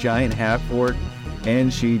by a giant half-orc,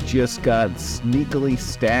 and she just got sneakily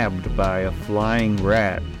stabbed by a flying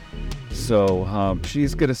rat. So,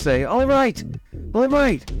 she's gonna say, all right,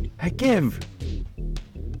 I give. And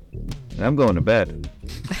I'm going to bed.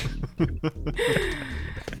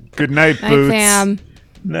 Good night, Night, Boots. Sam.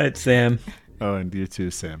 Night, Sam. Oh, and you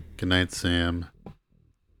too, Sam. Good night, Sam.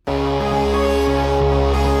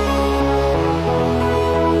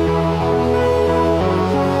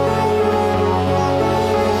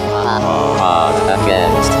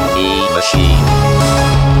 Against the machine.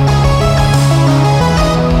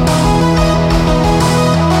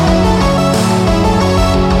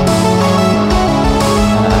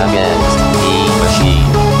 Against the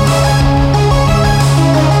machine.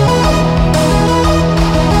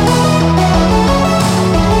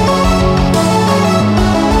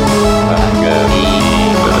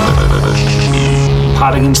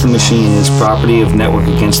 Pot Against the Machine is property of Network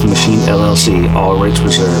Against the Machine LLC, all rights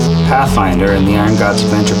reserved. Pathfinder and the Iron Gods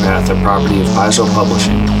Adventure Path are property of Paizo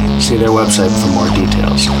Publishing. See their website for more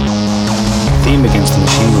details. Theme Against the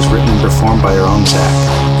Machine was written and performed by our own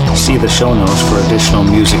Zach. See the show notes for additional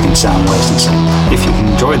music and sound licensing. If you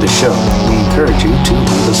enjoyed the show, we encourage you to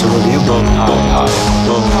leave us a review.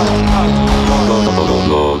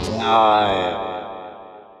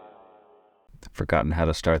 Forgotten how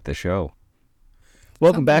to start the show.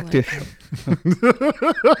 Welcome back to...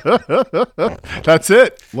 That's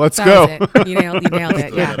it. Let's That go. was it. You nailed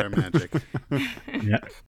it. Yeah. Our magic. Yeah.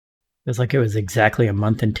 It was like it was exactly a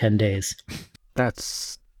month and 10 days.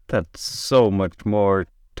 That's so much more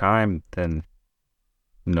time than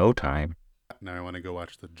no time. Now I want to go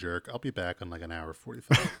watch The Jerk. I'll be back in like an hour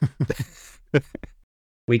 45.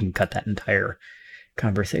 We can cut that entire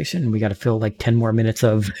conversation. We got to fill like 10 more minutes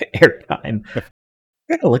of airtime. I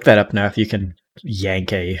gotta look that up now if you can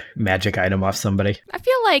yank a magic item off somebody. I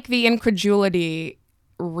feel like the incredulity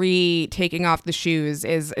taking off the shoes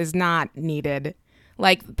is not needed.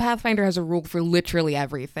 Like, Pathfinder has a rule for literally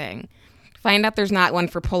everything. Find out there's not one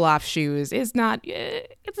for pull-off shoes is not,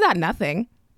 it's not nothing.